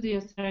into the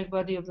etheric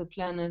body of the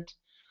planet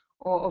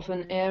or of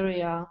an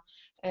area,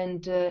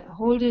 and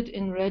hold it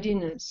in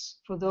readiness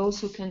for those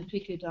who can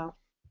pick it up.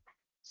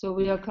 So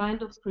we are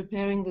kind of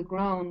preparing the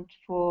ground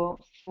for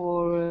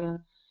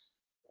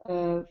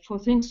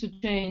things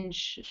to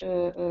change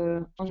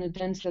on a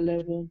denser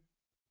level.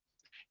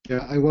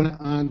 Yeah, I want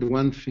to add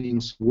one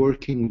thing,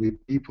 working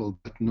with people,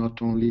 but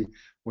not only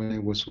when I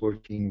was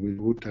working with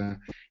Uta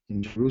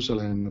in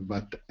Jerusalem,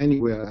 but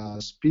anywhere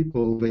else.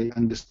 People, they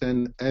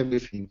understand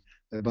everything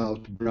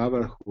about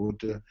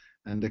brotherhood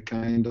and the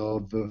kind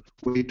of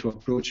way to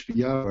approach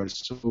the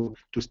others, so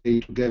to stay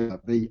together.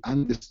 They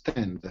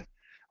understand.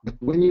 But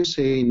when you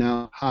say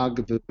now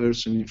hug the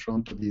person in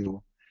front of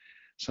you,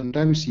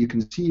 sometimes you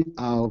can see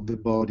how the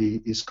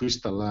body is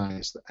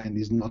crystallized and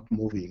is not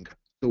moving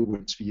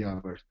towards the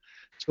other.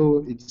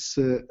 So it's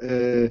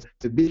a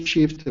big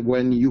shift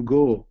when you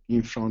go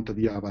in front of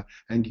the other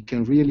and you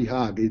can really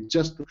hug. It's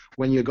just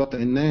when you got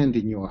an hand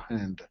in your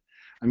hand.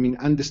 I mean,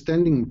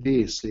 understanding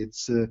this,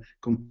 it's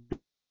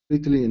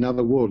completely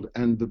another world,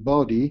 and the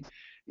body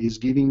is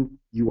giving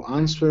you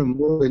answer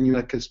more than you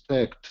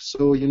expect.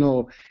 So, you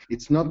know,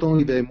 it's not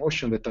only the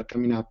emotion that are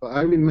coming up.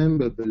 I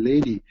remember the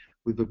lady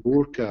with the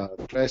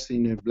burqa, dressed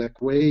in a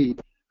black way,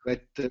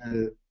 that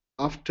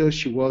after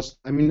she was,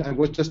 I mean, I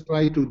was just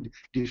trying to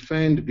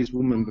defend this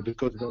woman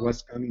because I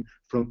was coming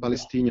from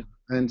Palestine.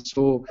 And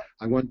so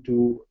I want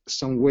to,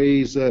 some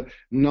ways,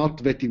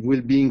 not that it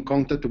will be in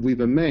contact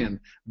with a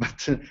man,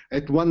 but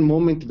at one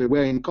moment they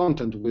were in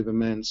contact with a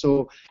man.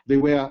 So they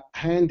were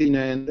hand in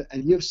hand,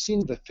 and you've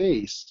seen the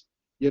face.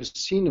 You've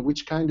seen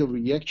which kind of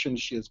reaction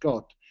she has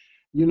got.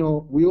 You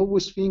know, we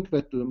always think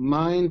that the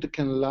mind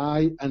can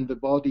lie and the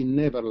body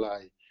never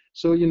lie.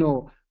 So, you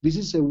know, this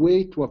is a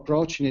way to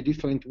approach in a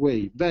different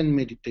way than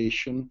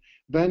meditation,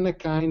 than a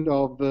kind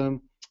of a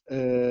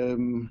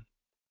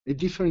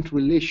different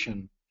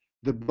relation.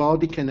 The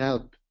body can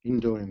help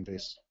in doing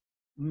this.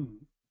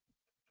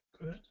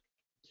 Good.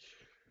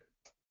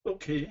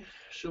 Okay,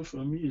 so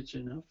for me it's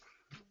enough.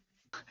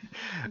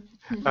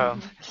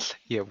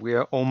 Yeah, we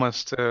are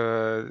almost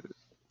at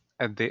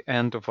the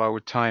end of our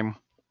time,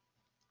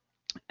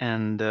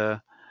 and Yeah.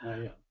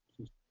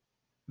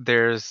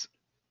 there's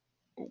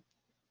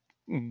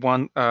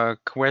one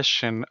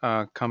question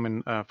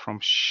coming from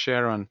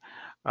Sharon,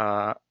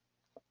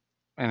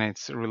 and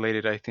it's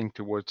related, I think,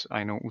 to what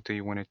I know, Uta,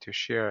 you wanted to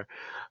share.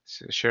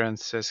 So Sharon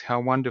says, how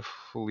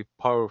wonderfully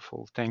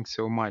powerful. Thanks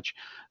so much.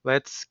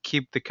 Let's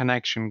keep the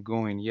connection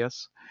going,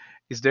 yes?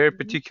 Is there a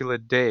particular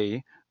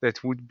day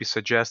that would be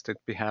suggested,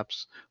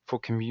 perhaps, for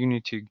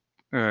community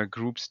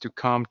groups to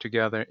come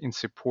together in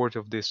support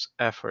of this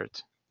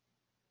effort?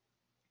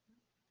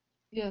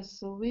 Yes,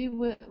 so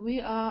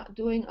we are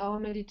doing our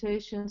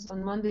meditations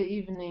on Monday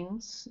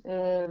evenings,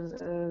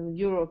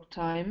 Europe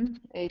time,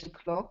 8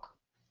 o'clock.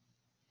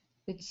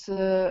 It's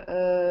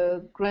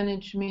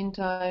Greenwich Mean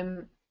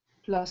Time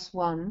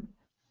 +1.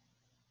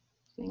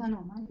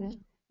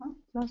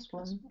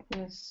 +1.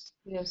 Yes,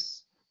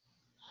 yes.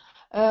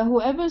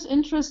 Whoever is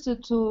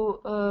interested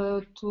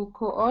to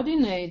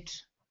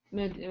coordinate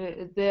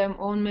their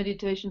own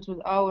meditations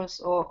with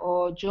ours,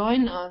 or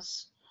join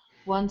us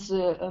once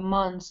a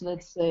month,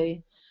 let's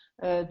say,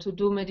 to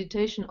do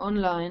meditation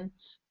online,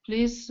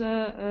 please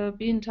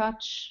be in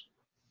touch.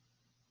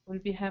 We'll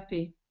be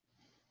happy.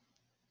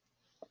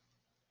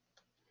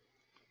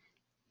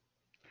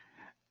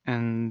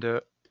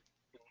 And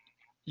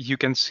you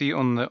can see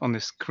on the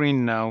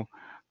screen now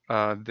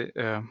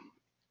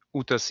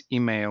Uta's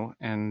email,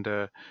 and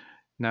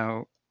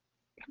now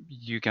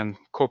you can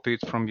copy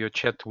it from your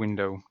chat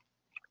window.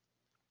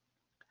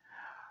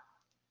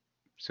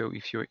 So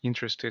if you're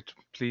interested,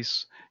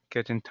 please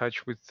get in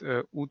touch with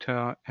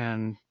Uta,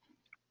 and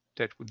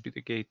that would be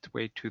the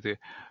gateway to the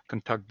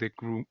contact the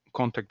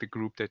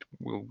group that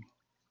will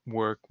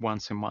work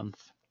once a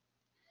month.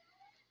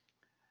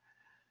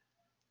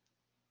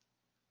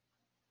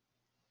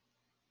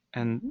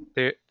 And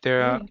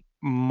there are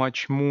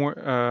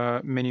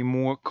many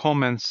more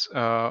comments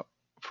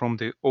from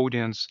the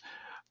audience,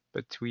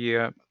 but we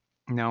are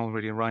now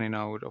already running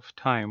out of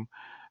time.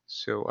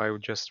 So I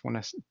would just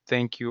want to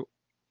thank you,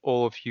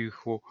 all of you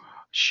who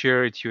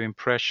shared your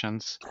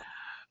impressions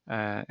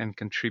and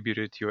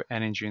contributed your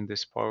energy in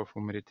this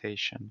powerful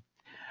meditation.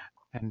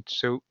 And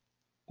so,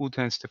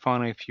 Uta and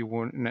Stefano, if you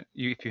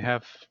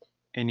have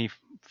any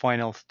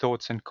final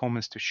thoughts and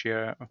comments to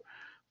share,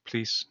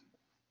 please.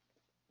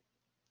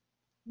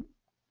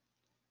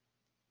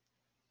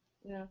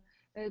 Yeah,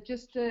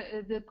 just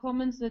the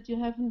comments that you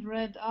haven't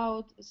read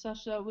out,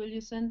 Sasha, will you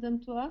send them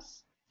to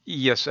us?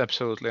 Yes,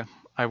 absolutely.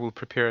 I will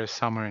prepare a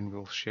summary and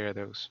we'll share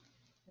those.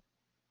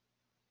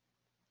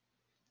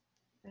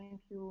 Thank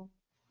you.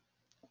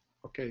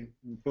 Okay,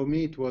 for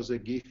me it was a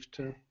gift,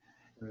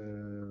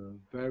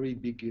 very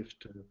big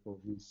gift for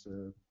this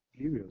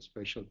period,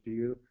 special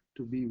period,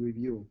 to be with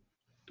you,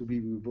 to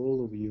be with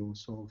all of you.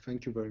 So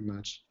thank you very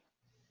much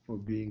for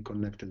being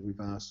connected with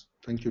us.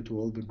 Thank you to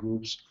all the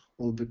groups,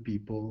 all the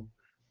people,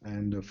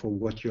 and for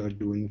what you are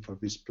doing for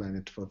this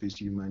planet, for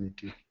this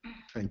humanity.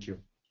 Thank you.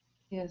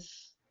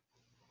 Yes,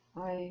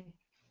 I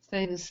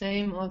say the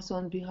same also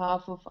on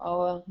behalf of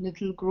our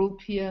little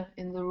group here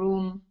in the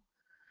room.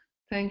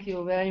 Thank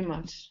you very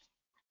much,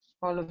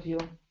 all of you.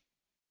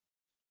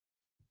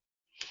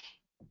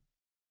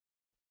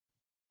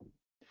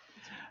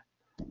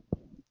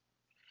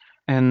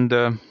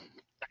 And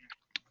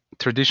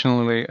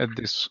traditionally, at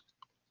this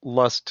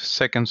last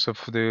seconds of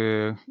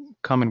the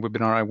common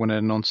webinar, I want to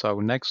announce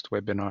our next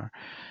webinar,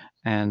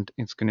 and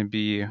it's going to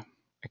be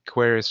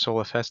Aquarius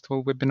Solar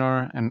Festival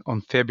webinar, and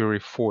on February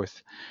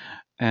 4th.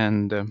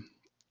 And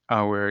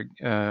our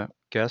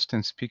guest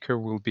and speaker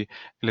will be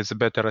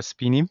Elisabetta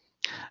Raspini,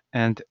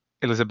 and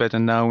Elisabetta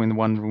now in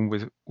one room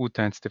with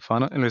Uta and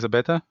Stefano.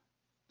 Elisabetta?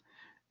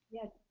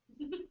 Yes.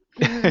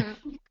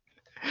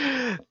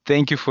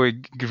 Thank you for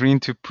agreeing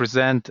to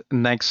present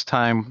next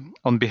time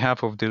on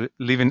behalf of the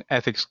Living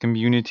Ethics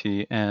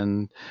community.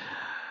 And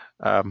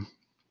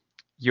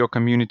your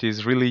community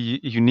is really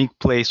a unique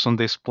place on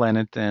this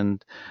planet,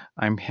 and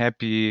I'm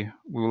happy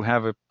we will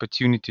have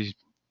opportunity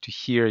to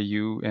hear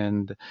you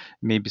and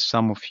maybe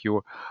some of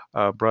your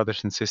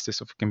brothers and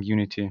sisters of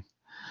community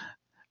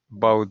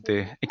about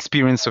the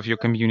experience of your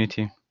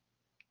community.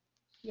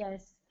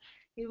 Yes,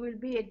 it will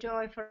be a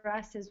joy for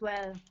us as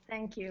well.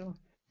 Thank you.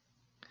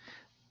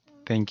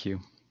 Thank you.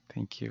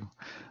 Thank you.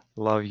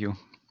 Love you.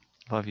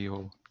 Love you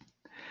all.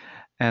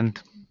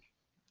 And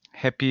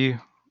happy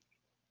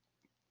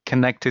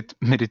connected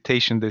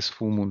meditation this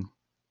full moon.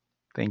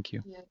 Thank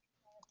you. Yes,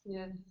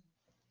 yes.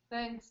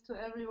 Thanks to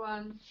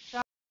everyone.